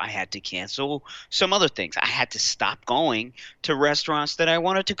membership. I had to cancel some other things. I had to stop going to restaurants that I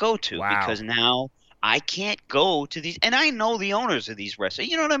wanted to go to Wow. because now I can't go to these, and I know the owners of these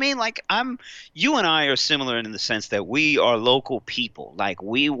restaurants. You know what I mean? Like you and I are similar in the sense that we are local people. Like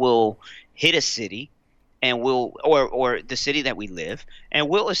we will hit a city, and or the city that we live, and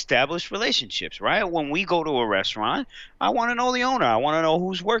we'll establish relationships. Right? When we go to a restaurant, I want to know the owner. I want to know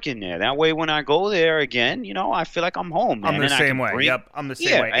who's working there. That way, when I go there again, I feel like I'm home. I'm man, the and I same can way. bring- Yep, I'm the same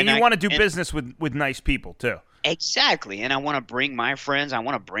Yeah, way. And you want to do business with nice people too. Exactly. And I want to bring my friends, I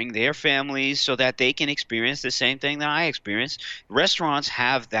want to bring their families so that they can experience the same thing that I experienced. Restaurants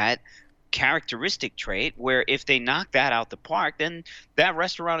have that characteristic trait where if they knock that out the park, then that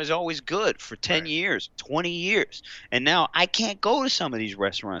restaurant is always good for 10 Right. years, 20 years. And now I can't go to some of these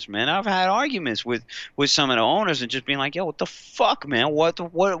restaurants, man. I've had arguments with some of the owners and just being like, yo, what the fuck, man? What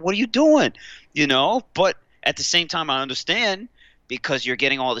are you doing? But at the same time, I understand because you're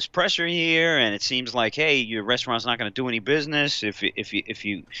getting all this pressure here, and it seems like, hey, your restaurant's not going to do any business if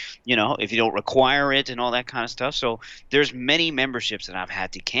you don't require it and all that kind of stuff. So there's many memberships that I've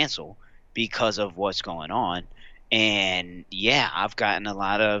had to cancel because of what's going on, and yeah, I've gotten a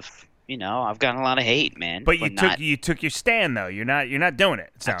lot of hate, man. But for you took your stand though. You're not doing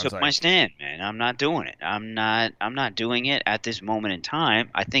it. I Sounds took like. my stand, man. I'm not doing it. I'm not doing it at this moment in time.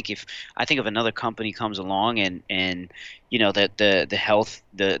 I think if another company comes along and that the health,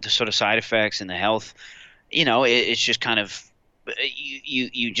 the sort of side effects and the health, it's just kind of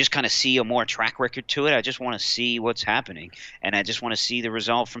you just kind of see a more track record to it. I just want to see what's happening, and I just want to see the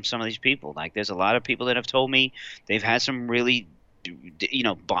result from some of these people. Like there's a lot of people that have told me they've had some really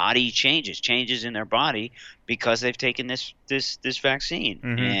body changes in their body because they've taken this vaccine.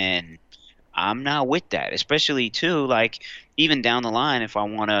 Hmm. And I'm not with that, especially too, like even down the line, if I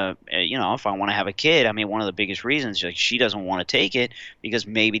want to, if I want to have a kid. I mean, one of the biggest reasons, like, she doesn't want to take it because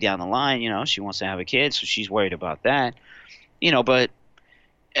maybe down the line, she wants to have a kid, so she's worried about that. But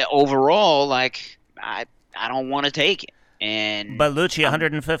overall, like, I don't want to take it. And But Lucci, I'm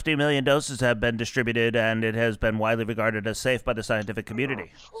 150 million doses have been distributed, and it has been widely regarded as safe by the scientific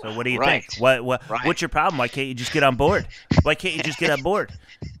community. So, what do you think? right, What's right. your problem? Why can't you just get on board? Why can't you just get on board?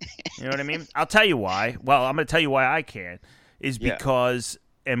 You know what I mean? I'll tell you why. Well, I'm going to tell you why I can't. Is Yeah, because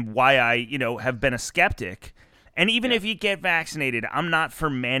and why I have been a skeptic. And even yeah, if you get vaccinated, I'm not for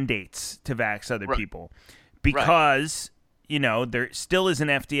mandates to vax other right, people right. because there still is an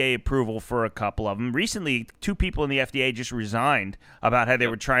FDA approval for a couple of them. Recently, two people in the FDA just resigned about how they Yep.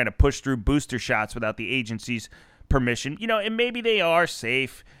 were trying to push through booster shots without the agency's permission. And maybe they are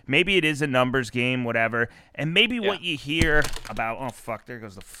safe. Maybe it is a numbers game, whatever. And maybe Yeah. what you hear about, oh, fuck, there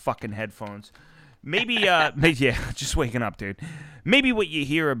goes the fucking headphones. Maybe, yeah, just waking up, dude. Maybe what you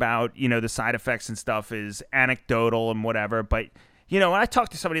hear about, the side effects and stuff is anecdotal and whatever. But, when I talk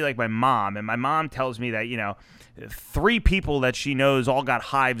to somebody like my mom, and my mom tells me that, three people that she knows all got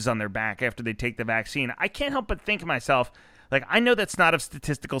hives on their back after they take the vaccine, I can't help but think to myself, like, I know that's not of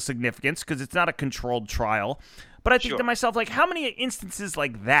statistical significance because it's not a controlled trial. But I think to Sure. myself, like, how many instances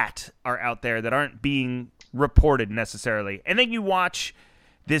like that are out there that aren't being reported necessarily? And then you watch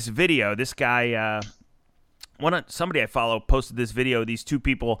this video. This guy, somebody I follow posted this video of these two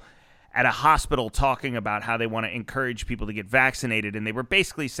people at a hospital talking about how they want to encourage people to get vaccinated, and they were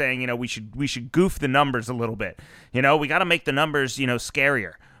basically saying, we should goof the numbers a little bit. We got to make the numbers,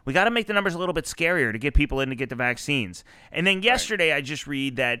 scarier. We got to make the numbers a little bit scarier to get people in to get the vaccines. And then Right. yesterday, I just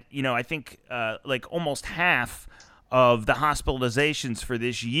read that I think like almost half of the hospitalizations for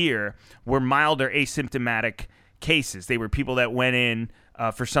this year were mild or asymptomatic cases. They were people that went in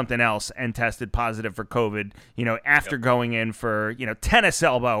for something else and tested positive for COVID, after Yep. going in for, tennis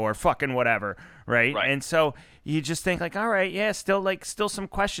elbow or fucking whatever, right? Right. And so you just think like, all right, yeah, still some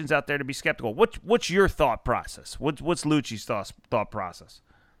questions out there to be skeptical. What's your thought process? What's Lucci's thought process?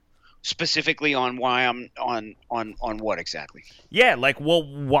 Specifically on why I'm on what exactly? Yeah, like, well,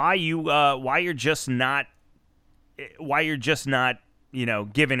 why you're just not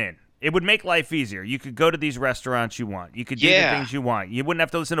giving in. It would make life easier. You could go to these restaurants you want. You could do the Yeah. things you want. You wouldn't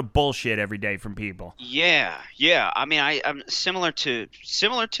have to listen to bullshit every day from people. Yeah, yeah. I mean, I'm similar to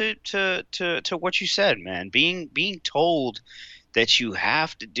what you said, man. Being told that you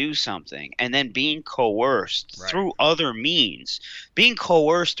have to do something, and then being coerced Right. through other means. Being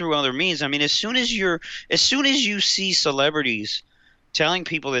coerced through other means. I mean, as soon as you see celebrities telling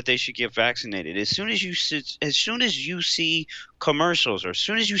people that they should get vaccinated, as soon as you see commercials, or as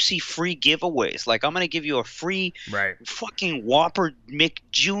soon as you see free giveaways, like, I'm gonna give you a free Right. fucking Whopper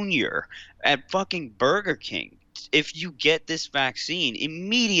McJunior at fucking Burger King if you get this vaccine,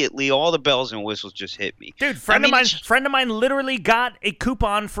 immediately all the bells and whistles just hit me. Dude, I mean, it's friend of mine literally got a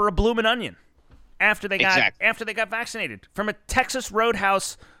coupon for a bloomin' onion exactly after they got vaccinated from a Texas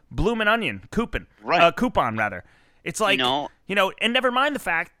Roadhouse bloomin' onion coupon. right. Coupon rather. It's You like, know, and never mind the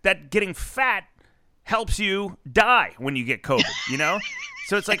fact that getting fat helps you die when you get COVID,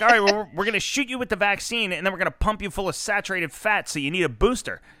 So it's like, all right, we're going to shoot you with the vaccine, and then we're going to pump you full of saturated fat, so you need a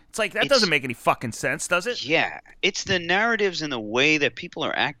booster. It's like, that it's doesn't make any fucking sense, does it? yeah, it's the narratives and the way that people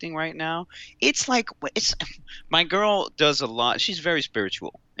are acting right now. It's like it's my girl does a lot. She's very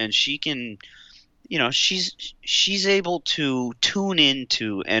spiritual, and she can, she's able to tune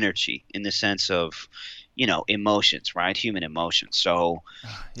into energy in the sense of, emotions, right? Human emotions. So,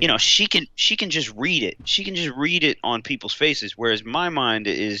 Yeah. she can just read it. She can just read it on people's faces, whereas my mind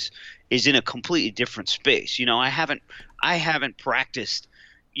is in a completely different space. I haven't practiced,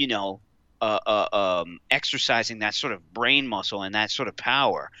 you know, exercising that sort of brain muscle and that sort of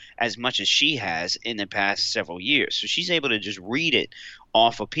power as much as she has in the past several years. So she's able to just read it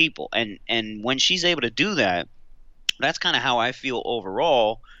off of people, and when she's able to do that, that's kind of how I feel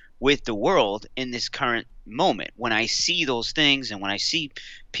overall with the world in this current moment. When I see those things, and when I see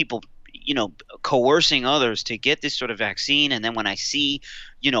people, coercing others to get this sort of vaccine. And then when I see,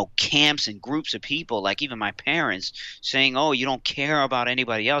 camps and groups of people, like even my parents, saying, "Oh, you don't care about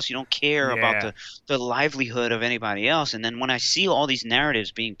anybody else. You don't care about Yeah. the livelihood of anybody else." And then when I see all these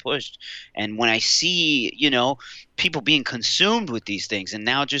narratives being pushed, and when I see, people being consumed with these things, and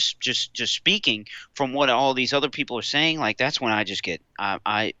now just speaking from what all these other people are saying, like that's when I just get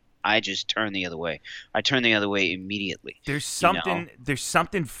I just turn the other way. I turn the other way immediately. There's You know?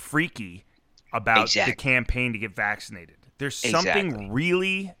 something freaky about the Exactly. campaign to get vaccinated. There's Exactly. something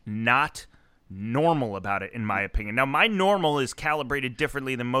really not normal about it, in my opinion. Now, my normal is calibrated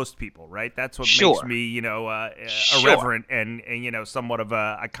differently than most people, right? That's what makes Sure. me, Sure. irreverent and somewhat of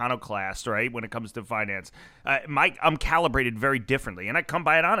a iconoclast, right? When it comes to finance, I'm calibrated very differently, and I come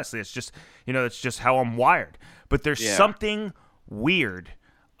by it honestly. It's just, it's just how I'm wired. But there's Yeah. something weird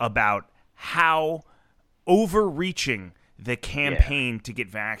about how overreaching the Yeah. campaign to get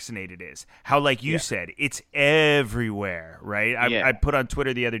vaccinated is. How, like you Yeah. said, it's everywhere, right? Yeah. I put on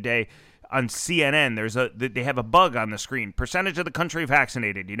Twitter the other day, on CNN, they have a bug on the screen, percentage of the country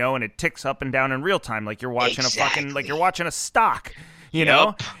vaccinated, and it ticks up and down in real time, like you're watching like you're Exactly. watching a stock,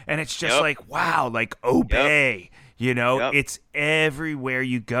 Yep. and it's just Yep. like, wow, like Yep. obey, Yep. it's everywhere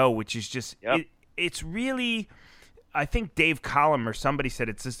you go, which is just Yep. it's really. I think Dave Collum or somebody said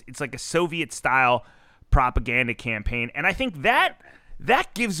it's like a Soviet style propaganda campaign, and I think that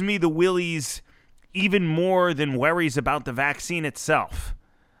gives me the willies even more than worries about the vaccine itself.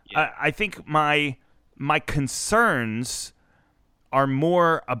 Yeah. I think my concerns are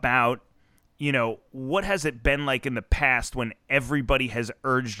more about what has it been like in the past when everybody has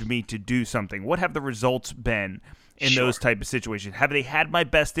urged me to do something? What have the results been in Sure. those type of situations? Have they had my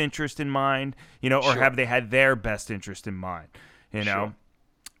best interest in mind, or Sure. have they had their best interest in mind, Sure.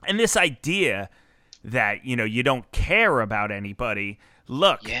 And this idea that you don't care about anybody.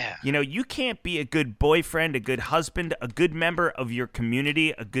 Look, Yeah. you can't be a good boyfriend, a good husband, a good member of your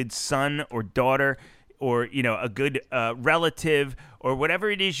community, a good son or daughter, or a good relative, or whatever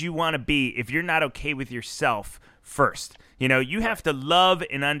it is you want to be, if you're not okay with yourself first. You have to love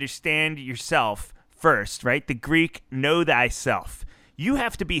and understand yourself first, right? The Greek, know thyself. You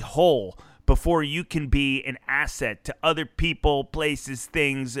have to be whole before you can be an asset to other people, places,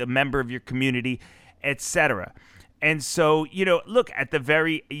 things, a member of your community, etc. And so, look,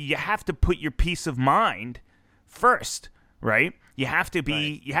 you have to put your peace of mind first, right? You have to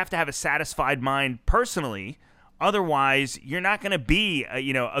Right. you have to have a satisfied mind personally. Otherwise, you're not going to be,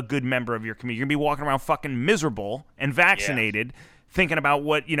 a good member of your community. You're going to be walking around fucking miserable and Yeah. vaccinated, thinking about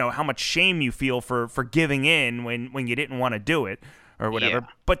how much shame you feel for giving in when you didn't want to do it or whatever.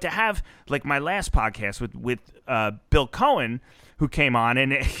 Yeah. But to have, like, my last podcast with Bill Cohen, who came on,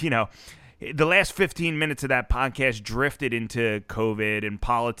 and the last 15 minutes of that podcast drifted into COVID and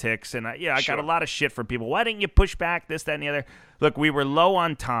politics, and I got Sure. a lot of shit from people. Why didn't you push back this, that, and the other? Look, we were low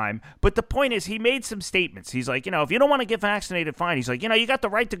on time, but the point is, he made some statements. He's like, if you don't want to get vaccinated, fine. He's like, you got the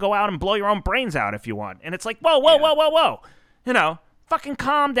right to go out and blow your own brains out if you want. And it's like, whoa, whoa, Yeah. whoa, whoa, whoa. Fucking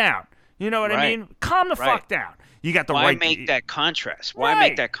calm down. You know what I Right. mean? Calm the Right. fuck down. You got the Why right make that contrast? Why Right.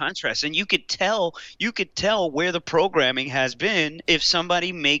 make that contrast? And you could tell where the programming has been if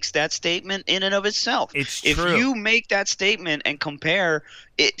somebody makes that statement in and of itself. It's If true. you make that statement and compare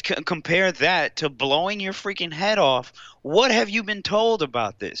that to blowing your freaking head off, what have you been told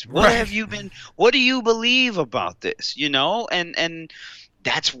about this? Right. What do you believe about this? And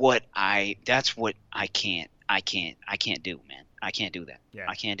that's what I can't do, man. I can't do that. Yeah.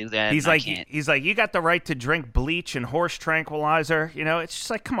 I can't do that. He's and I like, can't. you got the right to drink bleach and horse tranquilizer. It's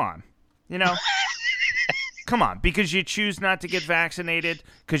just like, come on, come on, because you choose not to get vaccinated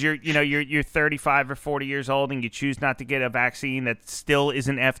because you're 35 or 40 years old and you choose not to get a vaccine that still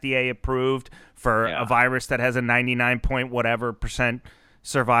isn't FDA approved for Yeah. a virus that has a 99 point whatever percent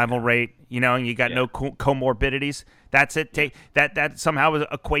survival rate. And you got Yeah. no comorbidities. That's it. Take that somehow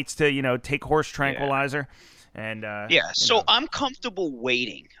equates to take horse tranquilizer. And Yeah, so I'm comfortable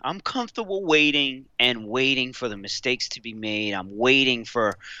waiting. I'm comfortable waiting and waiting for the mistakes to be made. I'm waiting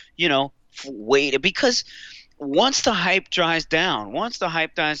for, because once the hype dies down,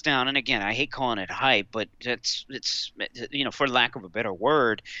 and again, I hate calling it hype, but it's for lack of a better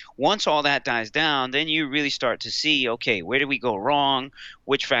word, once all that dies down, then you really start to see, okay, where did we go wrong?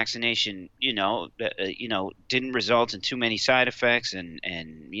 Which vaccination, didn't result in too many side effects and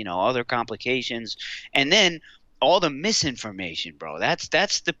other complications, and then all the misinformation, bro. That's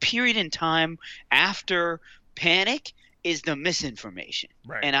the period in time after panic is the misinformation.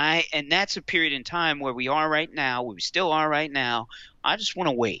 Right. And that's a period in time where we still are right now. I just want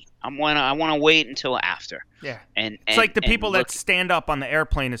to wait. I want to wait until after. Yeah. And It's like the and people that look. stand up on the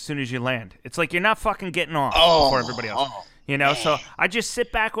airplane as soon as you land. It's like you're not fucking getting off before everybody else. Oh, So man. I just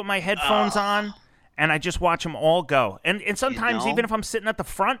sit back with my headphones Oh, on and I just watch them all go. And you sometimes, even know. if I'm sitting at the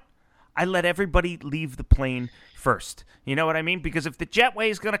front, I let everybody leave the plane first. You know what I mean? Because if the jetway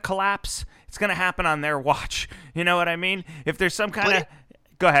is going to collapse, it's going to happen on their watch. You know what I mean? If there's some kind But of.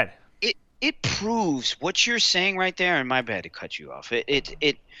 Go ahead. it proves what you're saying right there, and my bad to cut you off.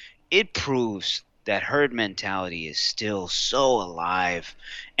 It proves that herd mentality is still so alive,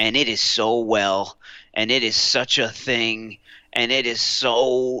 and it is so well, and it is such a thing, and it is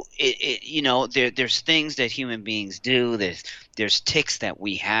so there's things that human beings do. There's ticks that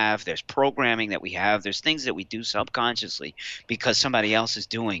we have. There's programming that we have. There's things that we do subconsciously because somebody else is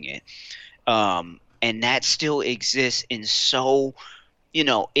doing it. And that still exists in so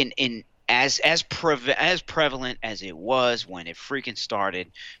in as prevalent as it was when it freaking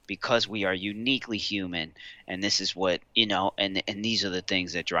started, because we are uniquely human, and this is what and these are the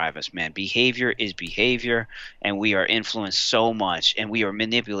things that drive us, man. Behavior is behavior, and we are influenced so much, and we are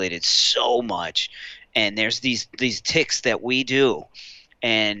manipulated so much, and there's these ticks that we do,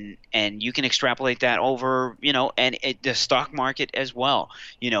 and you can extrapolate that over, and the stock market as well,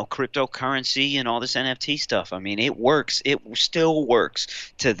 cryptocurrency and all this NFT stuff. I mean, it works. It still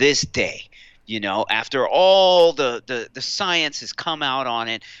works to this day. After all the science has come out on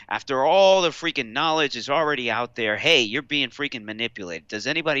it, after all the freaking knowledge is already out there, hey, you're being freaking manipulated. Does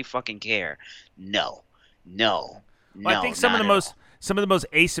anybody fucking care? No, no, Well, I think no, not at all. some of the most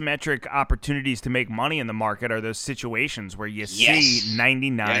asymmetric opportunities to make money in the market are those situations where you see Yes.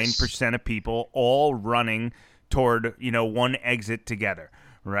 99% of people all running toward, one exit together,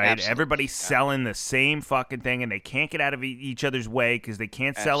 right? Absolutely. Everybody's selling the same fucking thing and they can't get out of each other's way because they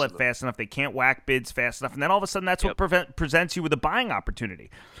can't sell it Absolutely. fast enough. They can't whack bids fast enough. And then all of a sudden that's what presents you with a buying opportunity.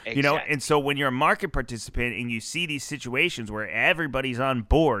 Exactly. And so when you're a market participant and you see these situations where everybody's on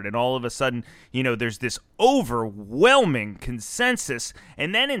board and all of a sudden, there's this overwhelming consensus,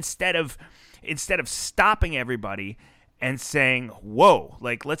 and then instead of stopping everybody and saying, whoa,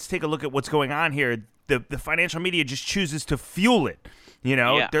 like, let's take a look at what's going on here, the financial media just chooses to fuel it.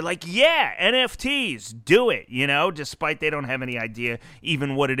 Yeah. They're like, yeah, NFTs, do it, despite they don't have any idea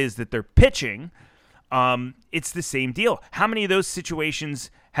even what it is that they're pitching. It's the same deal. How many of those situations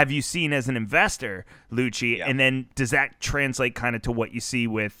have you seen as an investor, Lucci? Yeah. And then does that translate kind of to what you see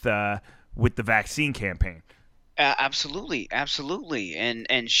with the vaccine campaign? Absolutely, absolutely,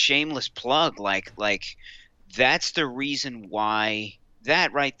 and shameless plug, like that's the reason why,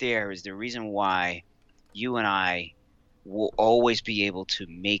 that right there is the reason why you and I will always be able to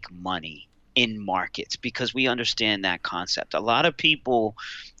make money in markets, because we understand that concept. A lot of people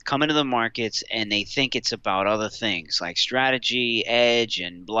come into the markets and they think it's about other things like strategy, edge,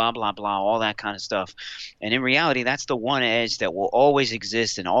 and blah blah blah, all that kind of stuff. And in reality, that's the one edge that will always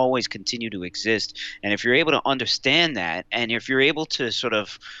exist and always continue to exist. And if you're able to understand that, and if you're able to sort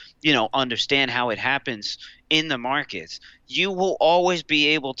of understand how it happens in the markets, you will always be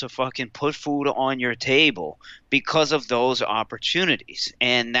able to fucking put food on your table because of those opportunities.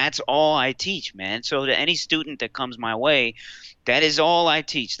 And that's all I teach, man. So to any student that comes my way, that is all I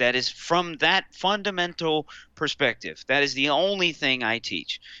teach. That is from that fundamental perspective. That is the only thing I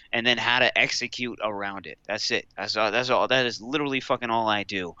teach. And then how to execute around it. That's it. That's all. That's all. That is literally fucking all I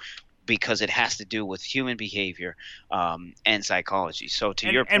do, because it has to do with human behavior, and psychology. So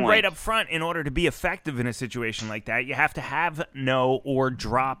to your point, And right up front, in order to be effective in a situation like that, you have to have, know, or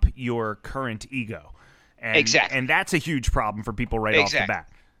drop your current ego. And, Exactly. And that's a huge problem for people right off the bat.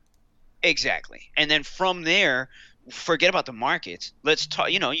 Exactly. And then from there, forget about the markets. Let's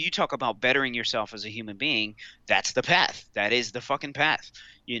talk, you talk about bettering yourself as a human being. That's the path. That is the fucking path.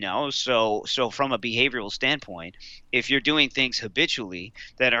 So from a behavioral standpoint, if you're doing things habitually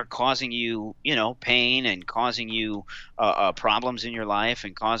that are causing you, pain, and causing you problems in your life,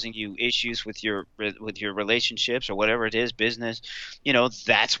 and causing you issues with your relationships or whatever it is, business,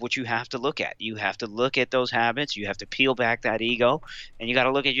 that's what you have to look at. You have to look at those habits. You have to peel back that ego, and you got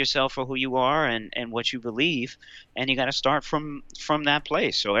to look at yourself for who you are and what you believe, and you got to start from that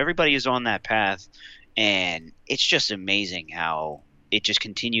place. So everybody is on that path, and it's just amazing how it just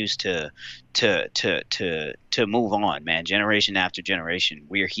continues to move on, man. Generation after generation,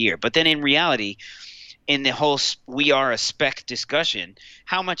 we're here. But then in reality, in the whole we are a spec discussion,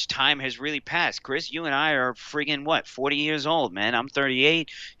 how much time has really passed? Chris, you and I are friggin' what, 40 years old, man. I'm 38.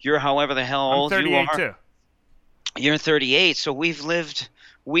 You're however the hell old you are. I'm 38 too. You're 38. So we've lived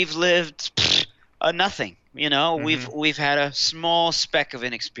Nothing. You know, Hmm. we've had a small speck of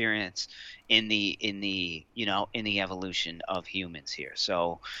inexperience in the evolution of humans here.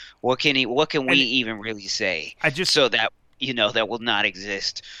 So what can we And even really say I just so that that will not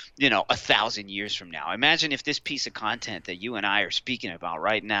exist 1,000 years from now? Imagine if this piece of content that you and I are speaking about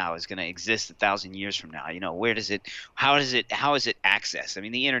right now is going to exist 1,000 years from now. Where does it how is it accessed? I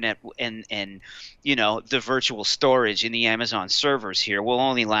mean, the internet and the virtual storage in the Amazon servers here will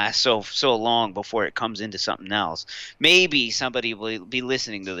only last so long before it comes into something else. Maybe somebody will be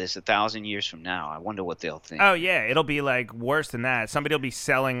listening to this 1,000 years from now. I wonder what they'll think, Oh man. yeah, it'll be like worse than that. Somebody will be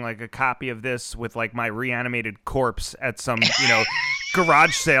selling like a copy of this with like my reanimated corpse at some,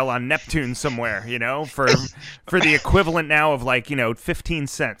 garage sale on Neptune somewhere, for the equivalent now of like, 15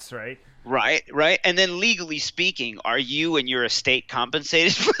 cents, right? Right, right. And then legally speaking, are you and your estate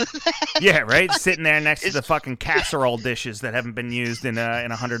compensated for that? Yeah, right. Sitting there next to the Is fucking casserole dishes that haven't been used in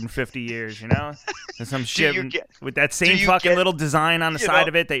 150 years, and some do shit you get with that do same you fucking get little design on the you side know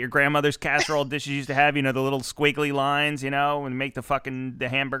of it that your grandmother's casserole dishes used to have. The little squiggly lines, and make the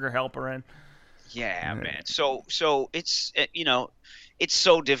hamburger helper in. Yeah, Uh, man. So it's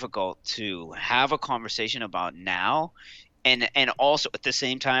so difficult to have a conversation about now and also at the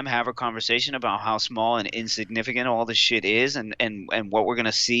same time have a conversation about how small and insignificant all this shit is and what we're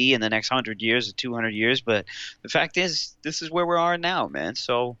gonna see in the next 100 years or 200 years. But the fact is, this is where we are now, man.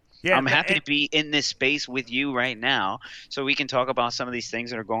 So Yeah, I'm happy to be in this space with you right now, so we can talk about some of these things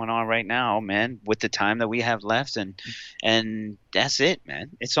that are going on right now, man, with the time that we have left, and that's it,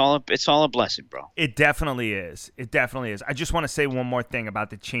 man. It's all a blessing, bro. it definitely is. It definitely is. I just want to say one more thing about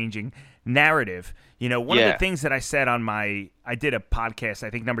the changing narrative. One of the Yeah. things that I said I did a podcast,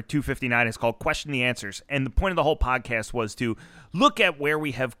 I think number 259 is called Question the Answers. And the point of the whole podcast was to look at where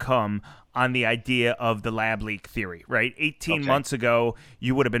we have come on the idea of the lab leak theory, right? 18 Okay. months ago,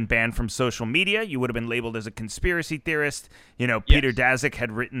 you would have been banned from social media. You would have been labeled as a conspiracy theorist. Peter Yes. Daszak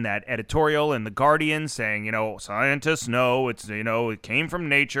had written that editorial in The Guardian saying, scientists know it came from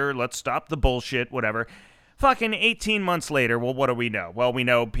nature. Let's stop the bullshit, whatever. Fucking 18 months later, well, what do we know? Well, we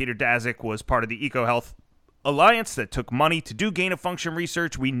know Peter Daszak was part of the EcoHealth Alliance that took money to do gain of function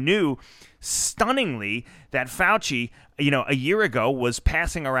research. We knew stunningly that Fauci, a year ago was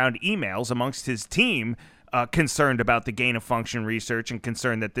passing around emails amongst his team concerned about the gain of function research and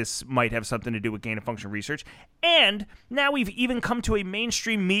concerned that this might have something to do with gain of function research. And now we've even come to a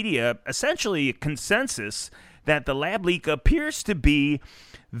mainstream media, essentially a consensus that the lab leak appears to be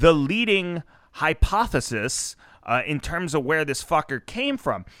the leading hypothesis in terms of where this fucker came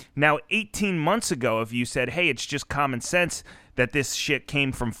from. Now, 18 months ago, if you said, hey, it's just common sense that this shit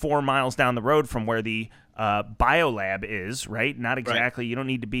came from 4 miles down the road from where the biolab is, right? Not exactly. Right. You don't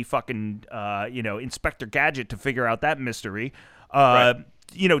need to be fucking, Inspector Gadget to figure out that mystery. Right.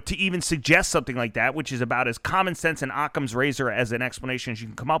 To even suggest something like that, which is about as common sense and Occam's razor as an explanation as you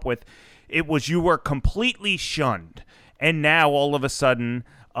can come up with, you were completely shunned. And now, all of a sudden,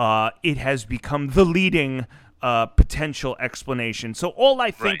 it has become the leading potential explanation. So all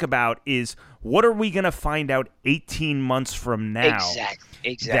I think about is, what are we going to find out 18 months from now?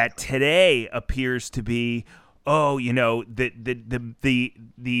 Exactly. That today appears to be,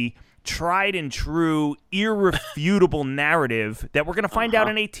 the tried and true, irrefutable narrative that we're going to find out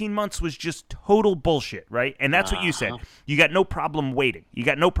in 18 months was just total bullshit, right? And that's what you said. You got no problem waiting. You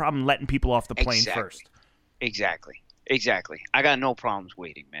got no problem letting people off the plane first. Exactly. I got no problems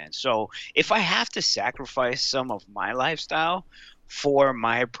waiting, man. So if I have to sacrifice some of my lifestyle for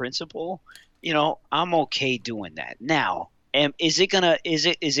my principle, I'm okay doing that. Now, is it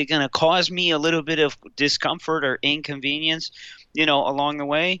gonna cause me a little bit of discomfort or inconvenience, along the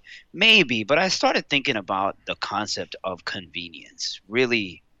way? Maybe, but I started thinking about the concept of convenience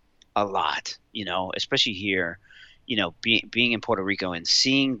really a lot, especially here, being in Puerto Rico and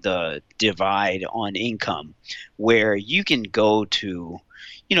seeing the divide on income, where you can go to,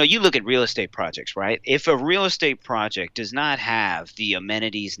 you look at real estate projects, right? If a real estate project does not have the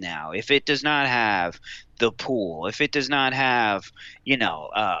amenities now, if it does not have the pool, if it does not have,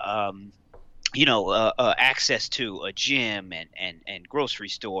 access to a gym and grocery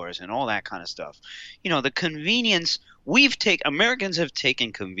stores and all that kind of stuff. The convenience Americans have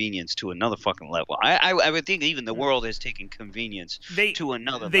taken convenience to another fucking level. I would think even the world has taken convenience to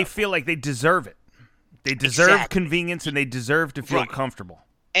another They level. feel like they deserve it. They deserve convenience and they deserve to feel comfortable.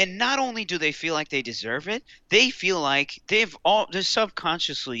 And not only do they feel like they deserve it, they feel like they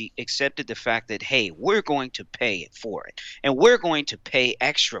subconsciously accepted the fact that, hey, we're going to pay for it, and we're going to pay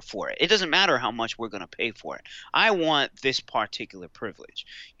extra for it. It doesn't matter how much we're going to pay for it. I want this particular privilege,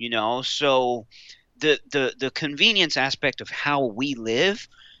 So the convenience aspect of how we live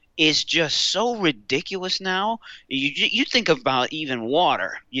is just so ridiculous now. You think about even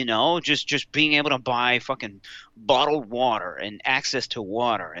water, just being able to buy fucking bottled water and access to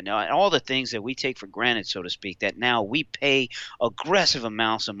water and all the things that we take for granted, so to speak, that now we pay aggressive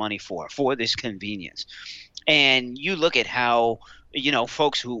amounts of money for this convenience. And you look at how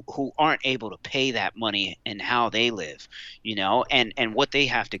folks who aren't able to pay that money and how they live, and what they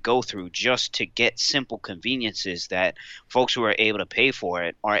have to go through just to get simple conveniences that folks who are able to pay for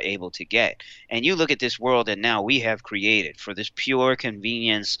it are able to get. And you look at this world that now we have created for this pure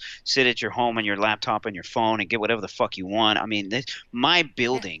convenience. Sit at your home on your laptop and your phone and get whatever the fuck you want. I mean, my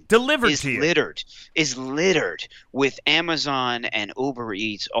building Delivered is to you. littered with Amazon and Uber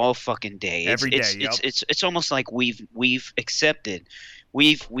Eats all fucking day. Every day, It's almost like we've accepted,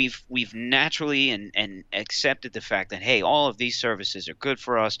 we've naturally and accepted the fact that, hey, all of these services are good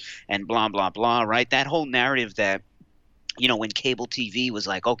for us and blah blah blah, right? That whole narrative that, when cable TV was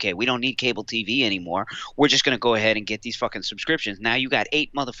like, okay, we don't need cable TV anymore. We're just going to go ahead and get these fucking subscriptions. Now you got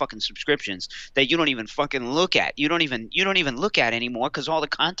 8 motherfucking subscriptions that you don't even fucking look at. You don't even look at anymore because all the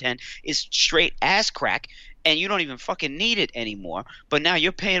content is straight ass crack and you don't even fucking need it anymore. But now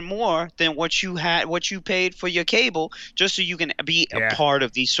you're paying more than what you paid for your cable just so you can be a part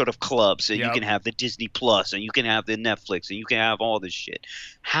of these sort of clubs. And you can have the Disney Plus and you can have the Netflix and you can have all this shit.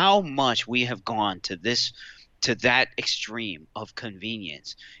 How much we have gone to that extreme of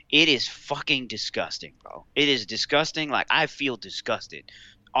convenience. It is fucking disgusting, bro. It is disgusting. Like, I feel disgusted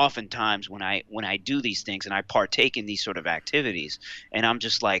oftentimes when I do these things and I partake in these sort of activities, and I'm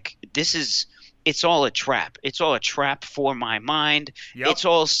just like, it's all a trap. It's all a trap for my mind. Yep. It's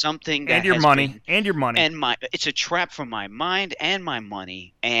all something that and your money. It's a trap for my mind and my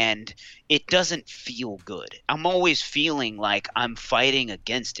money, and it doesn't feel good. I'm always feeling like I'm fighting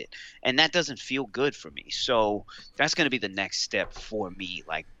against it, and that doesn't feel good for me. So that's going to be the next step for me,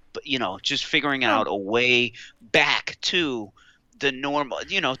 like, just figuring out a way back to the normal,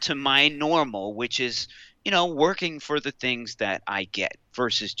 to my normal, which is, working for the things that I get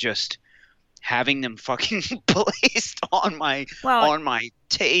versus just having them fucking placed on my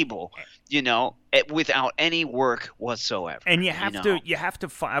table, without any work whatsoever. And you have to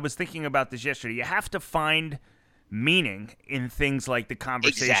I was thinking about this yesterday. You have to find meaning in things like the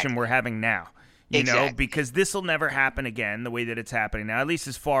conversation we're having now. You know, because this will never happen again the way that it's happening now, at least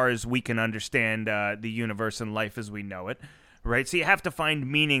as far as we can understand the universe and life as we know it. Right, so you have to find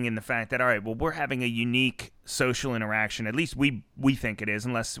meaning in the fact that, all right, well, we're having a unique social interaction. At least we think it is,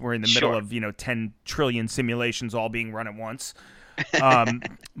 unless we're in the middle of 10 trillion simulations all being run at once.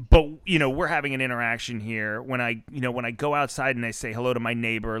 But we're having an interaction here. When I go outside and I say hello to my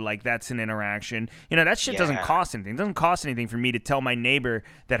neighbor, like, that's an interaction. That shit doesn't cost anything. It doesn't cost anything for me to tell my neighbor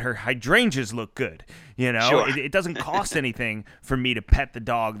that her hydrangeas look good. It doesn't cost anything for me to pet the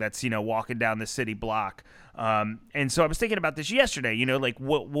dog that's walking down the city block. And so I was thinking about this yesterday. Like,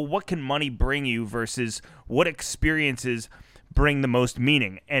 what can money bring you versus what experiences bring the most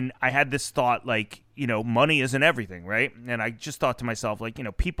meaning? And I had this thought, like, money isn't everything, right? And I just thought to myself, like,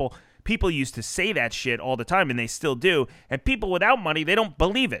 people used to say that shit all the time, and they still do. And people without money, they don't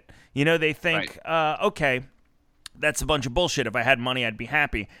believe it. They think, okay, that's a bunch of bullshit. If I had money, I'd be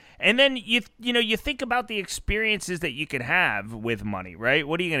happy. And then you think about the experiences that you could have with money, right?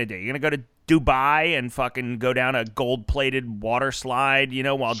 What are you gonna do? You're gonna go to Dubai and fucking go down a gold-plated water slide,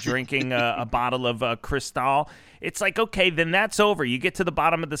 while drinking a bottle of Cristal. It's like, okay, then that's over. You get to the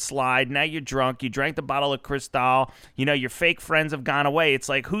bottom of the slide. Now you're drunk. You drank the bottle of Cristal. Your fake friends have gone away. It's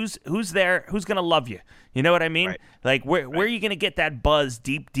like, who's there? Who's going to love you? You know what I mean? Right. Like, where are you going to get that buzz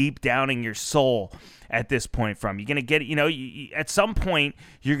deep down in your soul at this point from? You're going to get it, at some point,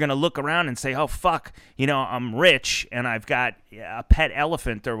 you're going to look around and say, oh, fuck, I'm rich and I've got a pet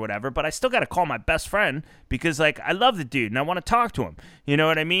elephant or whatever, but I still got to call my best friend because, like, I love the dude and I want to talk to him. You know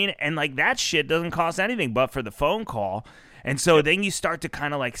what I mean? And, like, that shit doesn't cost anything but for the phone call. And so then you start to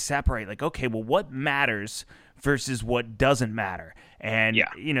kind of, like, separate, like, okay, well, what matters versus what doesn't matter? And,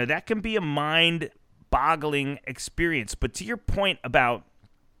 that can be a mind-boggling experience. But to your point about,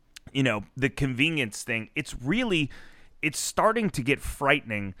 the convenience thing, it's starting to get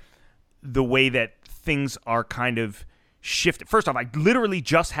frightening the way that things are kind of shifted. First off, I literally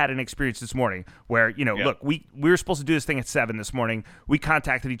just had an experience this morning where, look, we were supposed to do this thing at 7 this morning. We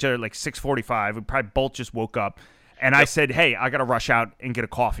contacted each other at like 6:45. We probably both just woke up. And I said, hey, I got to rush out and get a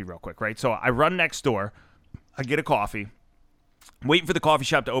coffee real quick, right? So I run next door. I get a coffee. I'm waiting for the coffee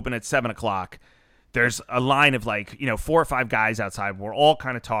shop to open at 7 o'clock. There's a line of, like, 4 or 5 guys outside. We're all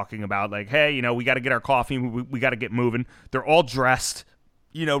kind of talking about, like, hey, we got to get our coffee. We got to get moving. They're all dressed,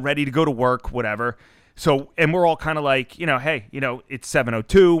 ready to go to work, whatever. So, and we're all kind of like, hey, it's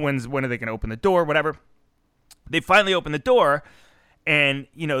 7:02. When are they going to open the door? Whatever. They finally open the door, and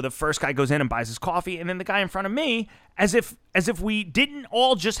the first guy goes in and buys his coffee, and then the guy in front of me, as if we didn't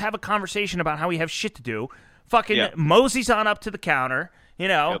all just have a conversation about how we have shit to do, fucking moseys on up to the counter,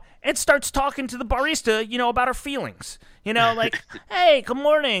 and starts talking to the barista, about her feelings. Like, hey, good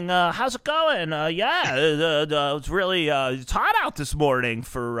morning. How's it going? It's really it's hot out this morning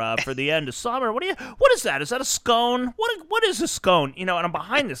for the end of summer. What is that? Is that a scone? What is a scone? And I'm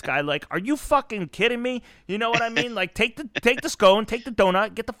behind this guy like, are you fucking kidding me? You know what I mean? Like, take the scone, take the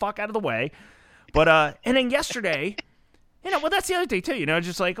donut, get the fuck out of the way. But and then yesterday, well, that's the other thing, too.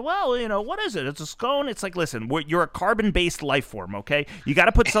 Just like, well, what is it? It's a scone. It's like, listen, you're a carbon-based life form, okay? You got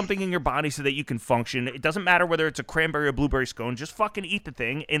to put something in your body so that you can function. It doesn't matter whether it's a cranberry or blueberry scone. Just fucking eat the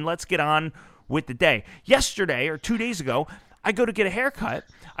thing, and let's get on with the day. Yesterday, or 2 days ago, I go to get a haircut.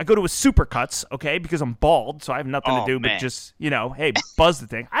 I go to a Supercuts, okay, because I'm bald, so I have nothing to do but just, hey, buzz the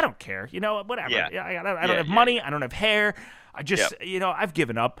thing. I don't care. Whatever. Yeah. I don't have money. I don't have hair. I just, I've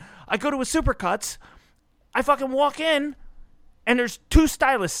given up. I go to a Supercuts. I fucking walk in. And there's two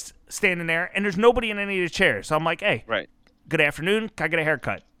stylists standing there, and there's nobody in any of the chairs. So I'm like, hey, good afternoon. Can I get a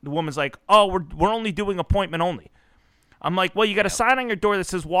haircut? The woman's like, oh, we're only doing appointment only. I'm like, well, you got a sign on your door that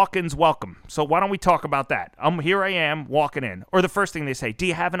says walk-ins welcome. So why don't we talk about that? Here I am walking in. Or the first thing they say, do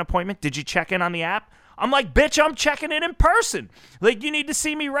you have an appointment? Did you check in on the app? I'm like, bitch, I'm checking in person. Like, you need to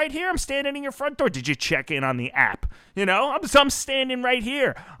see me right here. I'm standing in your front door. Did you check in on the app? I'm standing right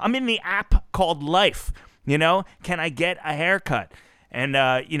here. I'm in the app called Life. Can I get a haircut? And,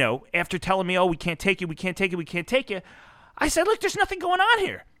 after telling me, oh, we can't take you, I said, look, there's nothing going on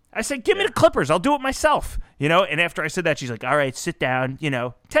here. I said, give me the clippers. I'll do it myself. And after I said that, she's like, all right, sit down.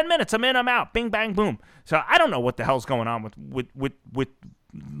 10 minutes, I'm in, I'm out. Bing, bang, boom. So I don't know what the hell's going on with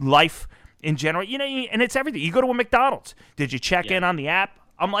life in general. And it's everything. You go to a McDonald's. Did you check in on the app?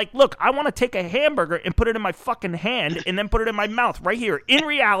 I'm like, look, I want to take a hamburger and put it in my fucking hand and then put it in my mouth right here. In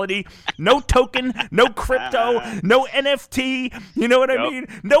reality, no token, no crypto, no NFT, you know what I mean?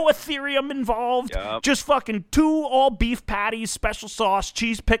 No Ethereum involved. Just fucking 2 all beef patties, special sauce,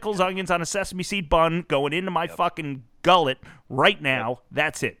 cheese, pickles, onions on a sesame seed bun going into my fucking gullet right now.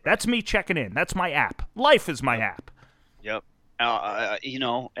 That's it. That's me checking in. That's my app. Life is my app. Yep.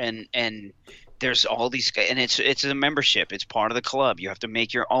 And there's all these, and it's a membership. It's part of the club. You have to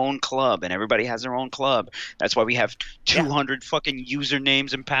make your own club, and everybody has their own club. That's why we have 200 fucking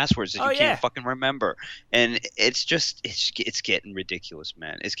usernames and passwords that you can't fucking remember. And it's just, it's getting ridiculous,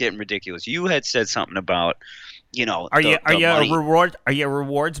 man. It's getting ridiculous. You had said something about, Are you a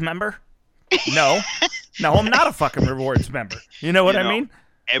rewards member? No, I'm not a fucking rewards member. You know what I mean?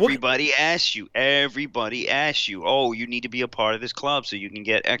 Everybody asks you, oh, you need to be a part of this club so you can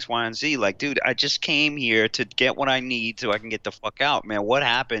get X, Y, and Z. Like, dude, I just came here to get what I need so I can get the fuck out, man. What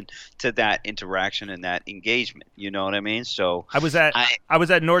happened to that interaction and that engagement? You know what I mean? So I was at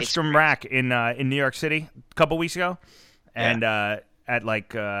Nordstrom Rack in New York City a couple weeks ago, and at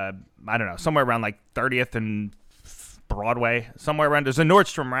like I don't know, somewhere around like 30th and Broadway, somewhere around. There's a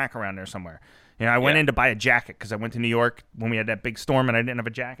Nordstrom Rack around there somewhere. I went in to buy a jacket because I went to New York when we had that big storm and I didn't have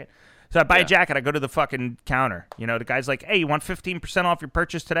a jacket. So I buy a jacket. I go to the fucking counter. The guy's like, hey, you want 15% off your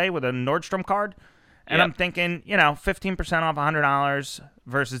purchase today with a Nordstrom card? And I'm thinking, 15% off $100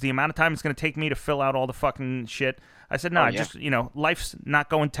 versus the amount of time it's going to take me to fill out all the fucking shit. I said, no, life's not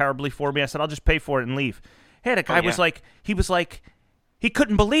going terribly for me. I said, I'll just pay for it and leave. Hey, the guy was like, he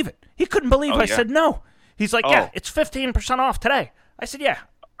couldn't believe it. He couldn't believe I said no. He's like, it's 15% off today. I said, yeah.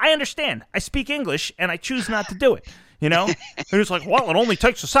 I understand. I speak English, and I choose not to do it, And he was like, well, it only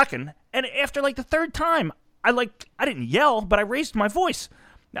takes a second. And after, like, the third time, I didn't yell, but I raised my voice.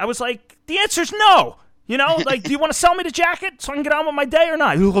 I was like, the answer's no. Like, do you want to sell me the jacket so I can get on with my day or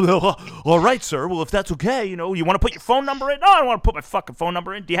not? All right, sir. Well, if that's okay, you want to put your phone number in? No, I don't want to put my fucking phone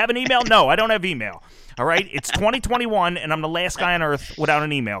number in. Do you have an email? No, I don't have email. All right? It's 2021, and I'm the last guy on earth without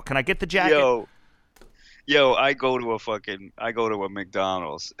an email. Can I get the jacket? Yo, I go to a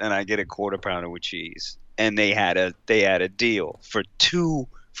McDonald's and I get a quarter pounder with cheese, and they had a deal for two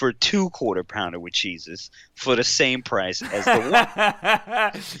quarter pounder with cheeses for the same price as the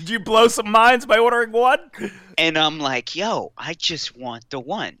one. Did you blow some minds by ordering one? And I'm like, yo, I just want the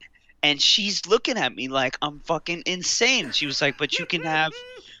one. And she's looking at me like I'm fucking insane. She was like, but you could have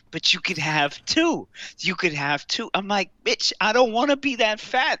two. You could have two. I'm like, bitch, I don't want to be that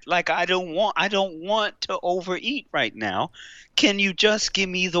fat. Like, I don't want to overeat right now. Can you just give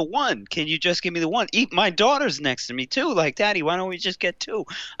me the one? Eat. My daughter's next to me too. Like, Daddy, why don't we just get two?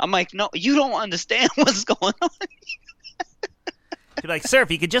 I'm like, no, you don't understand what's going on. You're like, sir,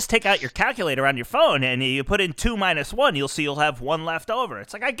 if you could just take out your calculator on your phone and you put in 2 minus 1, you'll see you'll have 1 left over.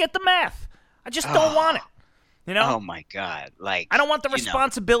 It's like, I get the math. I just don't want it. You know? Oh my God! Like, I don't want the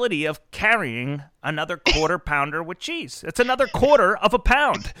responsibility of carrying another quarter pounder with cheese. It's another quarter of a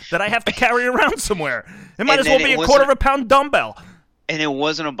pound that I have to carry around somewhere. It might as well be a quarter of a pound dumbbell. And it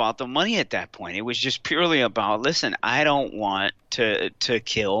wasn't about the money at that point. It was just purely about, listen, I don't want to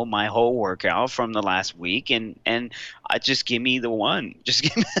kill my whole workout from the last week, and just give me the one. Just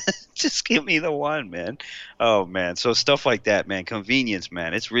give me the one, man. Oh man, so stuff like that, man. Convenience,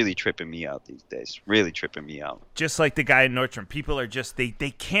 man. It's really tripping me out these days. Really tripping me out. Just like the guy in Nordstrom, people are just they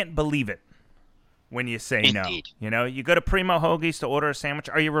can't believe it when you say Indeed. no. You know, you go to Primo Hoagies to order a sandwich.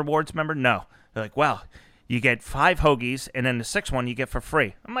 Are you a rewards member? No. They're like, well, you get 5 hoagies, and then the 6th one you get for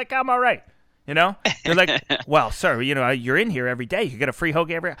free. I'm like, I'm all right. You know? They're like, well, sir, you know, you're in here every day. You get a free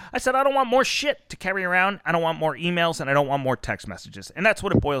hoagie every day. I said, I don't want more shit to carry around. I don't want more emails, and I don't want more text messages. And that's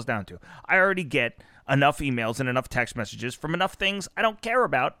what it boils down to. I already get enough emails and enough text messages from enough things I don't care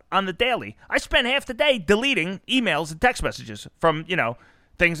about on the daily. I spend half the day deleting emails and text messages from, you know,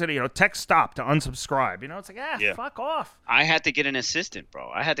 things that, you know, text stop to unsubscribe. You know, it's like, fuck off. I had to get an assistant, bro.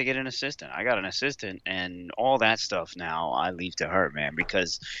 I got an assistant, and all that stuff now I leave to her, man,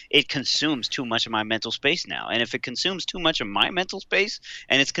 because it consumes too much of my mental space now. And if it consumes too much of my mental space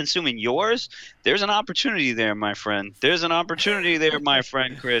and it's consuming yours, there's an opportunity there, my friend. There's an opportunity there, my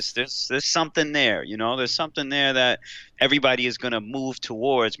friend Chris. There's something there, you know. There's something there that everybody is going to move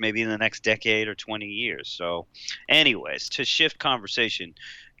towards maybe in the next decade or 20 years. So anyways, to shift conversation,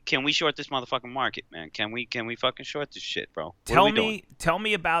 can we short this motherfucking market, man? Can we fucking short this shit, bro? Tell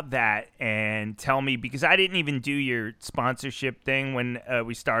me about that, and tell me, because I didn't even do your sponsorship thing when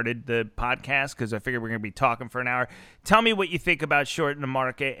we started the podcast, because I figured we're going to be talking for an hour. Tell me what you think about shorting the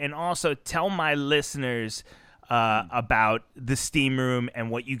market, and also tell my listeners about the Steam Room and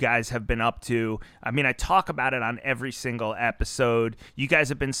what you guys have been up to. I mean, I talk about it on every single episode. You guys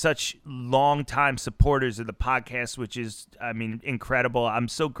have been such long-time supporters of the podcast, which is, I mean, incredible. I'm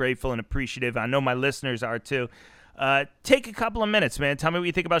so grateful and appreciative. I know my listeners are too. Take a couple of minutes, man. Tell me what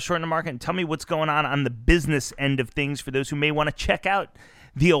you think about shorting the market, and tell me what's going on the business end of things for those who may want to check out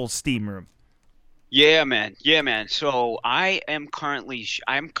the old Steam Room. Yeah, man. So I'm currently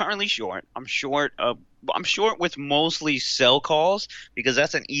short. I'm short with mostly sell calls, because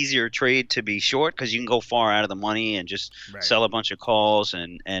that's an easier trade to be short, because you can go far out of the money and just sell a bunch of calls,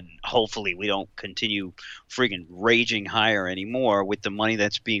 and hopefully we don't continue friggin' raging higher anymore with the money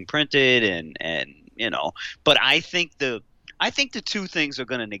that's being printed, and you know. But I think the two things are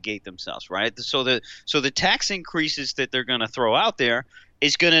going to negate themselves, right? So the tax increases that they're going to throw out there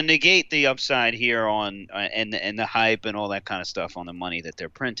is going to negate the upside here on and the hype and all that kind of stuff on the money that they're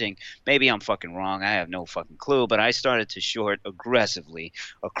printing. Maybe I'm fucking wrong. I have no fucking clue. But I started to short aggressively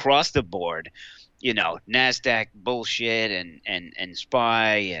across the board. You know, NASDAQ bullshit and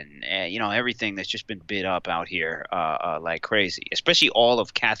SPY and you know, everything that's just been bid up out here like crazy. Especially all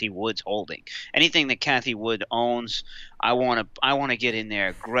of Cathie Wood's holding. Anything that Cathie Wood owns, I want to get in there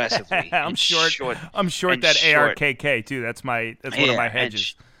aggressively. I'm short that ARKK too. That's one of my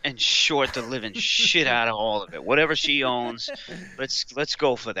hedges. And short the living shit out of all of it. Whatever she owns, let's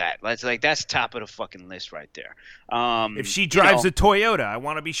go for that. That's top of the fucking list right there. If she drives a Toyota, I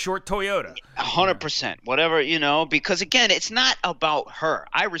want to be short Toyota. 100%. Whatever, you know, because again, it's not about her.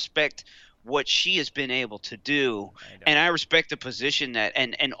 I respect what she has been able to do, and I respect the position that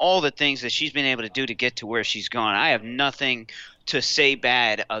and all the things that she's been able to do to get to where she's gone. I have nothing to say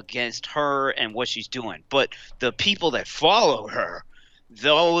bad against her and what she's doing, but the people that follow her,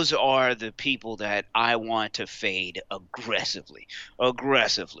 those are the people that I want to fade aggressively.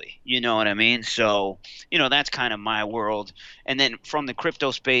 You know what I mean? So, you know, that's kind of my world. And then from the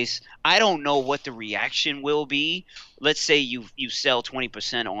crypto space, I don't know what the reaction will be. Let's say you sell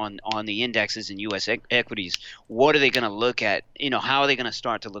 20% on the indexes in U.S. equities. What are they going to look at? You know, how are they going to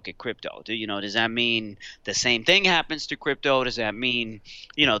start to look at crypto? Does that mean the same thing happens to crypto? Does that mean,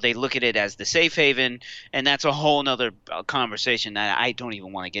 you know, they look at it as the safe haven? And that's a whole nother conversation that I don't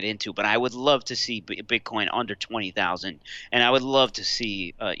even want to get into. But I would love to see Bitcoin under 20,000, and I would love to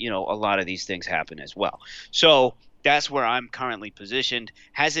see, you know, a lot of these things happen as well. So that's where I'm currently positioned.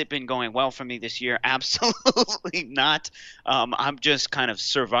 Has it been going well for me this year? Absolutely not. I'm just kind of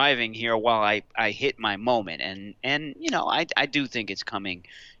surviving here while I hit my moment. And you know, I do think it's coming,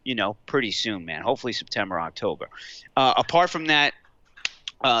 you know, pretty soon, man. Hopefully September, October. Apart from that,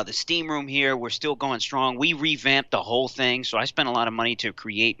 The steam room here, we're still going strong. We revamped the whole thing, so I spent a lot of money to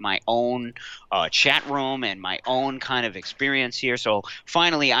create my own chat room and my own kind of experience here. So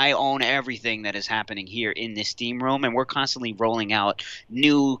finally, I own everything that is happening here in this steam room, and we're constantly rolling out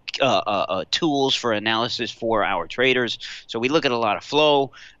new tools for analysis for our traders. So we look at a lot of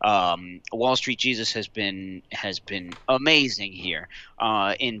flow. Wall Street Jesus has been amazing here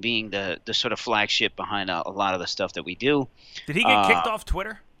in being the sort of flagship behind a lot of the stuff that we do. Did he get kicked Uh, off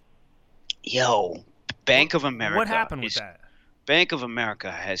Twitter? Yo, What Bank of what America happened with is that? Bank of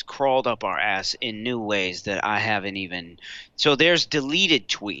America has crawled up our ass in new ways that I haven't even. So there's deleted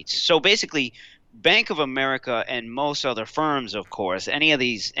tweets. So basically, Bank of America and most other firms, of course, any of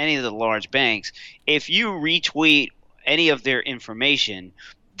the large banks, if you retweet any of their information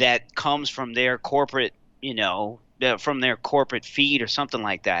that comes from their corporate, from their corporate feed or something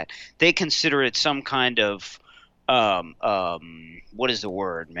like that, they consider it some kind of what is the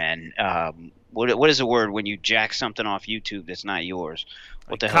word, man? What is the word when you jack something off YouTube that's not yours?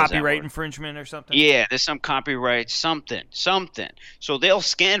 What Like the hell is that copyright word? infringement or something? Yeah, there's some copyright, something. So they'll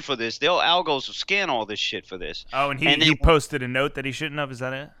scan for this. They'll algos will scan all this shit for this, Oh, and he and then he posted a note that he shouldn't have. Is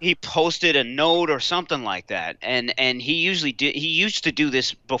that it? he posted a note or something like that. And he used to do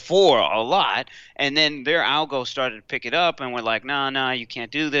this before a lot, and then their algo started to pick it up, and we're like, nah, you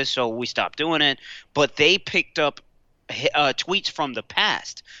can't do this, so we stopped doing it. But they picked up tweets from the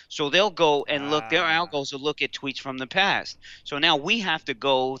past, so they'll go and look. Their Ah. algos will look at tweets from the past. So now we have to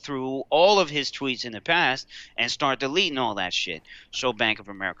go through all of his tweets in the past and start deleting all that shit, so Bank of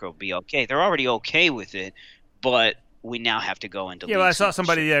America will be okay. They're already okay with it, but we now have to go and Yeah, well, delete I some saw of the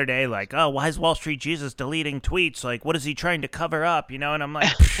somebody shit. the other day like, "Oh, why is Wall Street Jesus deleting tweets? Like, what is he trying to cover up?" And I'm like,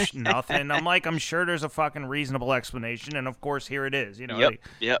 Psh, "Nothing." I'm like, "I'm sure there's a fucking reasonable explanation," and of course, here it is. Yep, Like,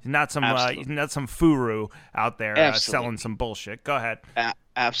 yep, he's absolutely, not some furu out there selling absolutely. some bullshit. Go ahead.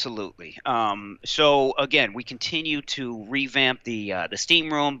 Absolutely. So again, we continue to revamp the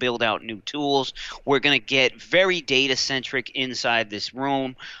Steam room, build out new tools. We're going to get very data centric inside this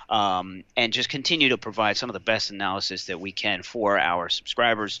room, and just continue to provide some of the best analysis that we can for our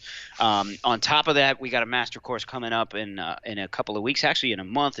subscribers. On top of that, we got a master course coming up in a couple of weeks. Actually, in a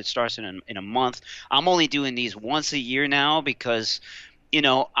month. It starts in a month. I'm only doing these once a year now because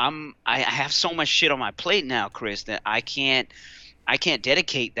I have so much shit on my plate now, Chris, that I can't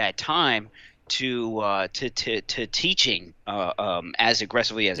dedicate that time to teaching as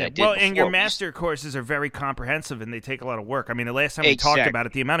aggressively as Yeah, I did well, and your before. master courses are very comprehensive and they take a lot of work. I mean, the last time we talked about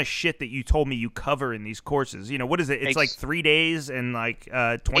it, Exactly. the amount of shit that you told me you cover in these courses, what is it? It's like Ex- 3 days and like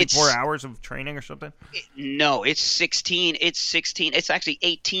 24 it's hours of training or something? No, it's 16. It's 16. It's actually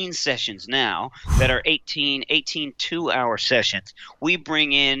 18 sessions now that are 18 2-hour sessions. We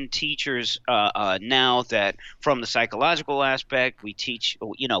bring in teachers now that from the psychological aspect, we teach,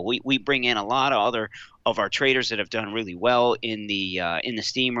 we bring in a lot of other of our traders that have done really well in the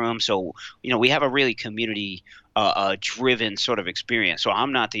steam room. So, we have a really community driven sort of experience. So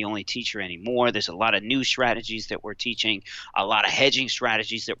I'm not the only teacher anymore. There's a lot of new strategies that we're teaching, a lot of hedging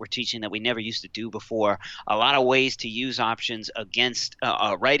strategies that we're teaching that we never used to do before, a lot of ways to use options against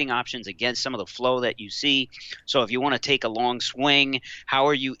writing options against some of the flow that you see. So if you want to take a long swing, how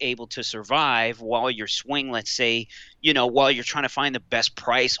are you able to survive while your swing, let's say, while you're trying to find the best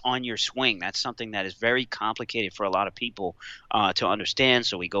price on your swing? That's something that is very complicated for a lot of people to understand.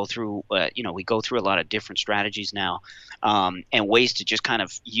 So we go through a lot of different strategies now, and ways to just kind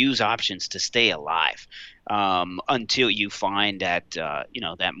of use options to stay alive until you find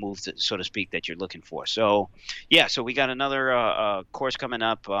that move, so to speak, that you're looking for. So, yeah, so we got another course coming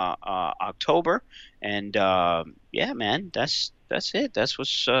up October, and yeah, man, that's it. That's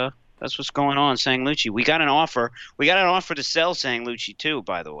what's going on, Sang Lucci. We got an offer. We got an offer to sell Sang Lucci too,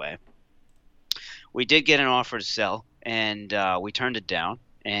 by the way. We did get an offer to sell, and we turned it down.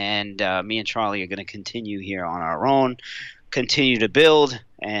 And me and Charlie are going to continue here on our own, continue to build,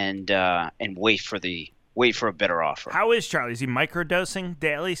 and wait for a better offer. How is Charlie? Is he microdosing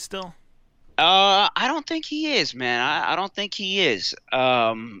daily still? I don't think he is, man. I don't think he is.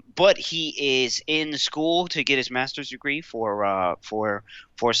 But he is in school to get his master's degree for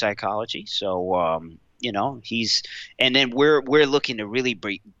psychology. So he's, and then we're looking to really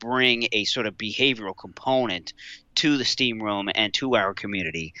bring a sort of behavioral component to the steam room and to our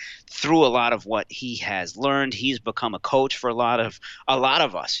community through a lot of what he has learned. He's become a coach for a lot of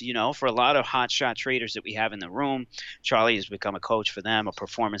us, for a lot of hotshot traders that we have in the room. Charlie has become a coach for them, a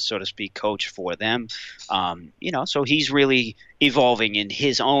performance, so to speak, coach for them. So he's really evolving in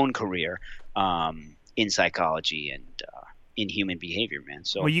his own career in psychology and in human behavior, man. Well,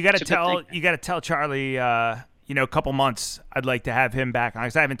 So it's a good thing, man. you got to tell Charlie, a couple months, I'd like to have him back on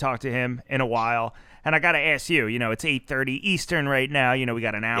because I haven't talked to him in a while. And I got to ask you, it's 8:30 Eastern right now. We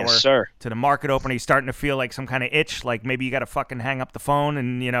got an hour to the market open. Are you starting to feel like some kind of itch? Like maybe you got to fucking hang up the phone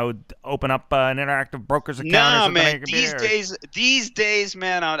and, open up an Interactive Brokers account or something on your computer? These days,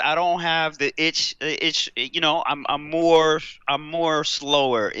 man, I don't have the itch. I'm more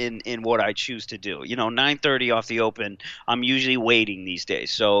slower in what I choose to do. 9:30 off the open. I'm usually waiting these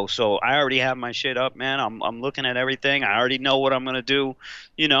days. So I already have my shit up, man. I'm looking at everything. I already know what I'm going to do,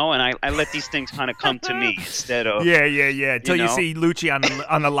 and I let these things kind of come to me instead of until you see Lucci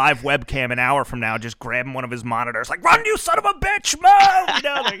on the live webcam an hour from now just grabbing one of his monitors like, run, you son of a bitch,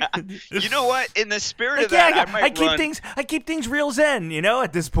 move. You know what, in the spirit of that, I keep things real zen,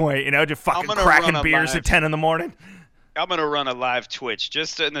 at this point, just fucking cracking beers at 10 in the morning. I'm gonna run a live Twitch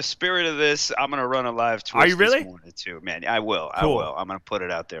just in the spirit of this. I'm gonna run a live Twitch. Are you really? This morning too, man. I will. Cool. I will. I'm gonna put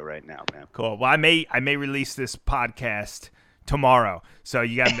it out there right now, man. Cool. Well, I may release this podcast tomorrow, so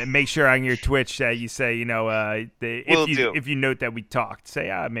you got to make sure on your Twitch that you say, if you note that we talked,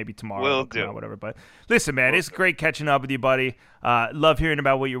 say maybe tomorrow, whatever. But listen, man, it's great catching up with you, buddy. Love hearing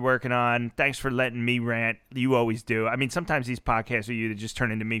about what you're working on. Thanks for letting me rant. You always do. I mean, sometimes these podcasts are you that just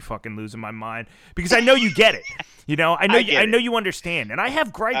turn into me fucking losing my mind because I know you get it. I know you understand, and I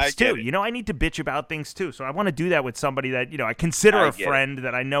have gripes too. I need to bitch about things too. So I want to do that with somebody that I consider a friend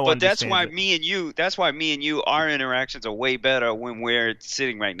that I know. But that's why me and you, our interactions are way better when we're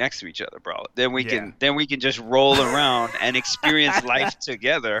sitting right next to each other, bro. Then we can just roll around and experience life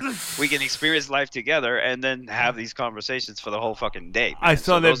together. We can experience life together and then have these conversations for the whole fucking day. Man. I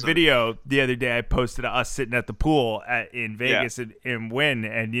saw that video the other day. I posted us sitting at the pool in Vegas in Wynn,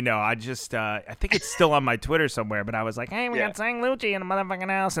 and I just I think it's still on my Twitter somewhere. But I was like, hey, we got Sang Lucci in the motherfucking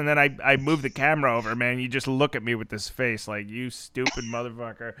house, and then I moved the camera over, man. You just look at me with this face like, you stupid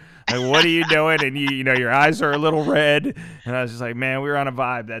motherfucker. Like, what are you doing? And your eyes are a little red, and I was just like, man, we were on a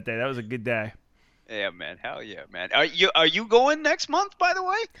vibe that day. That was a good day. Yeah, man. Hell yeah, man. Are you going next month, by the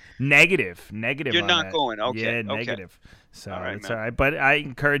way? Negative. You're not going. Okay. Yeah, negative. So all right, it's man. all right. But I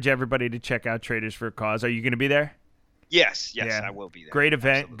encourage everybody to check out Traders for a Cause. Are you going to be there? Yes, I will be there. Great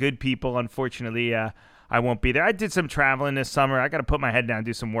event. Absolutely. Good people. Unfortunately, I won't be there. I did some traveling this summer. I got to put my head down and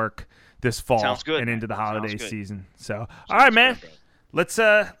do some work this fall. Sounds good, and man. into the holiday Sounds good. season. So, all right, man. Good, Let's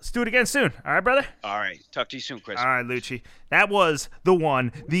do it again soon. All right, brother? all right. Talk to you soon, Chris. All right, Lucci. That was the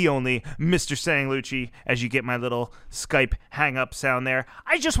one, the only Mr. Sang Lucci, as you get my little Skype hang-up sound there.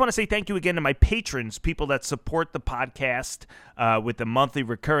 I just want to say thank you again to my patrons, people that support the podcast with the monthly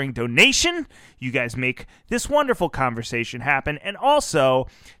recurring donation. You guys make this wonderful conversation happen. And also,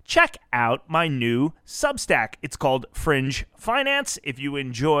 check out my new Substack. It's called Fringe Finance. If you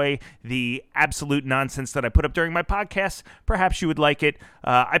enjoy the absolute nonsense that I put up during my podcast, perhaps you would like it.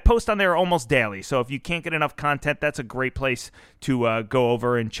 I post on there almost daily, so if you can't get enough content, that's a great place to go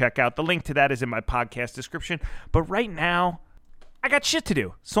over and check out. The link to that is in my podcast description. But right now, I got shit to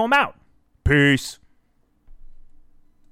do, so I'm out. Peace.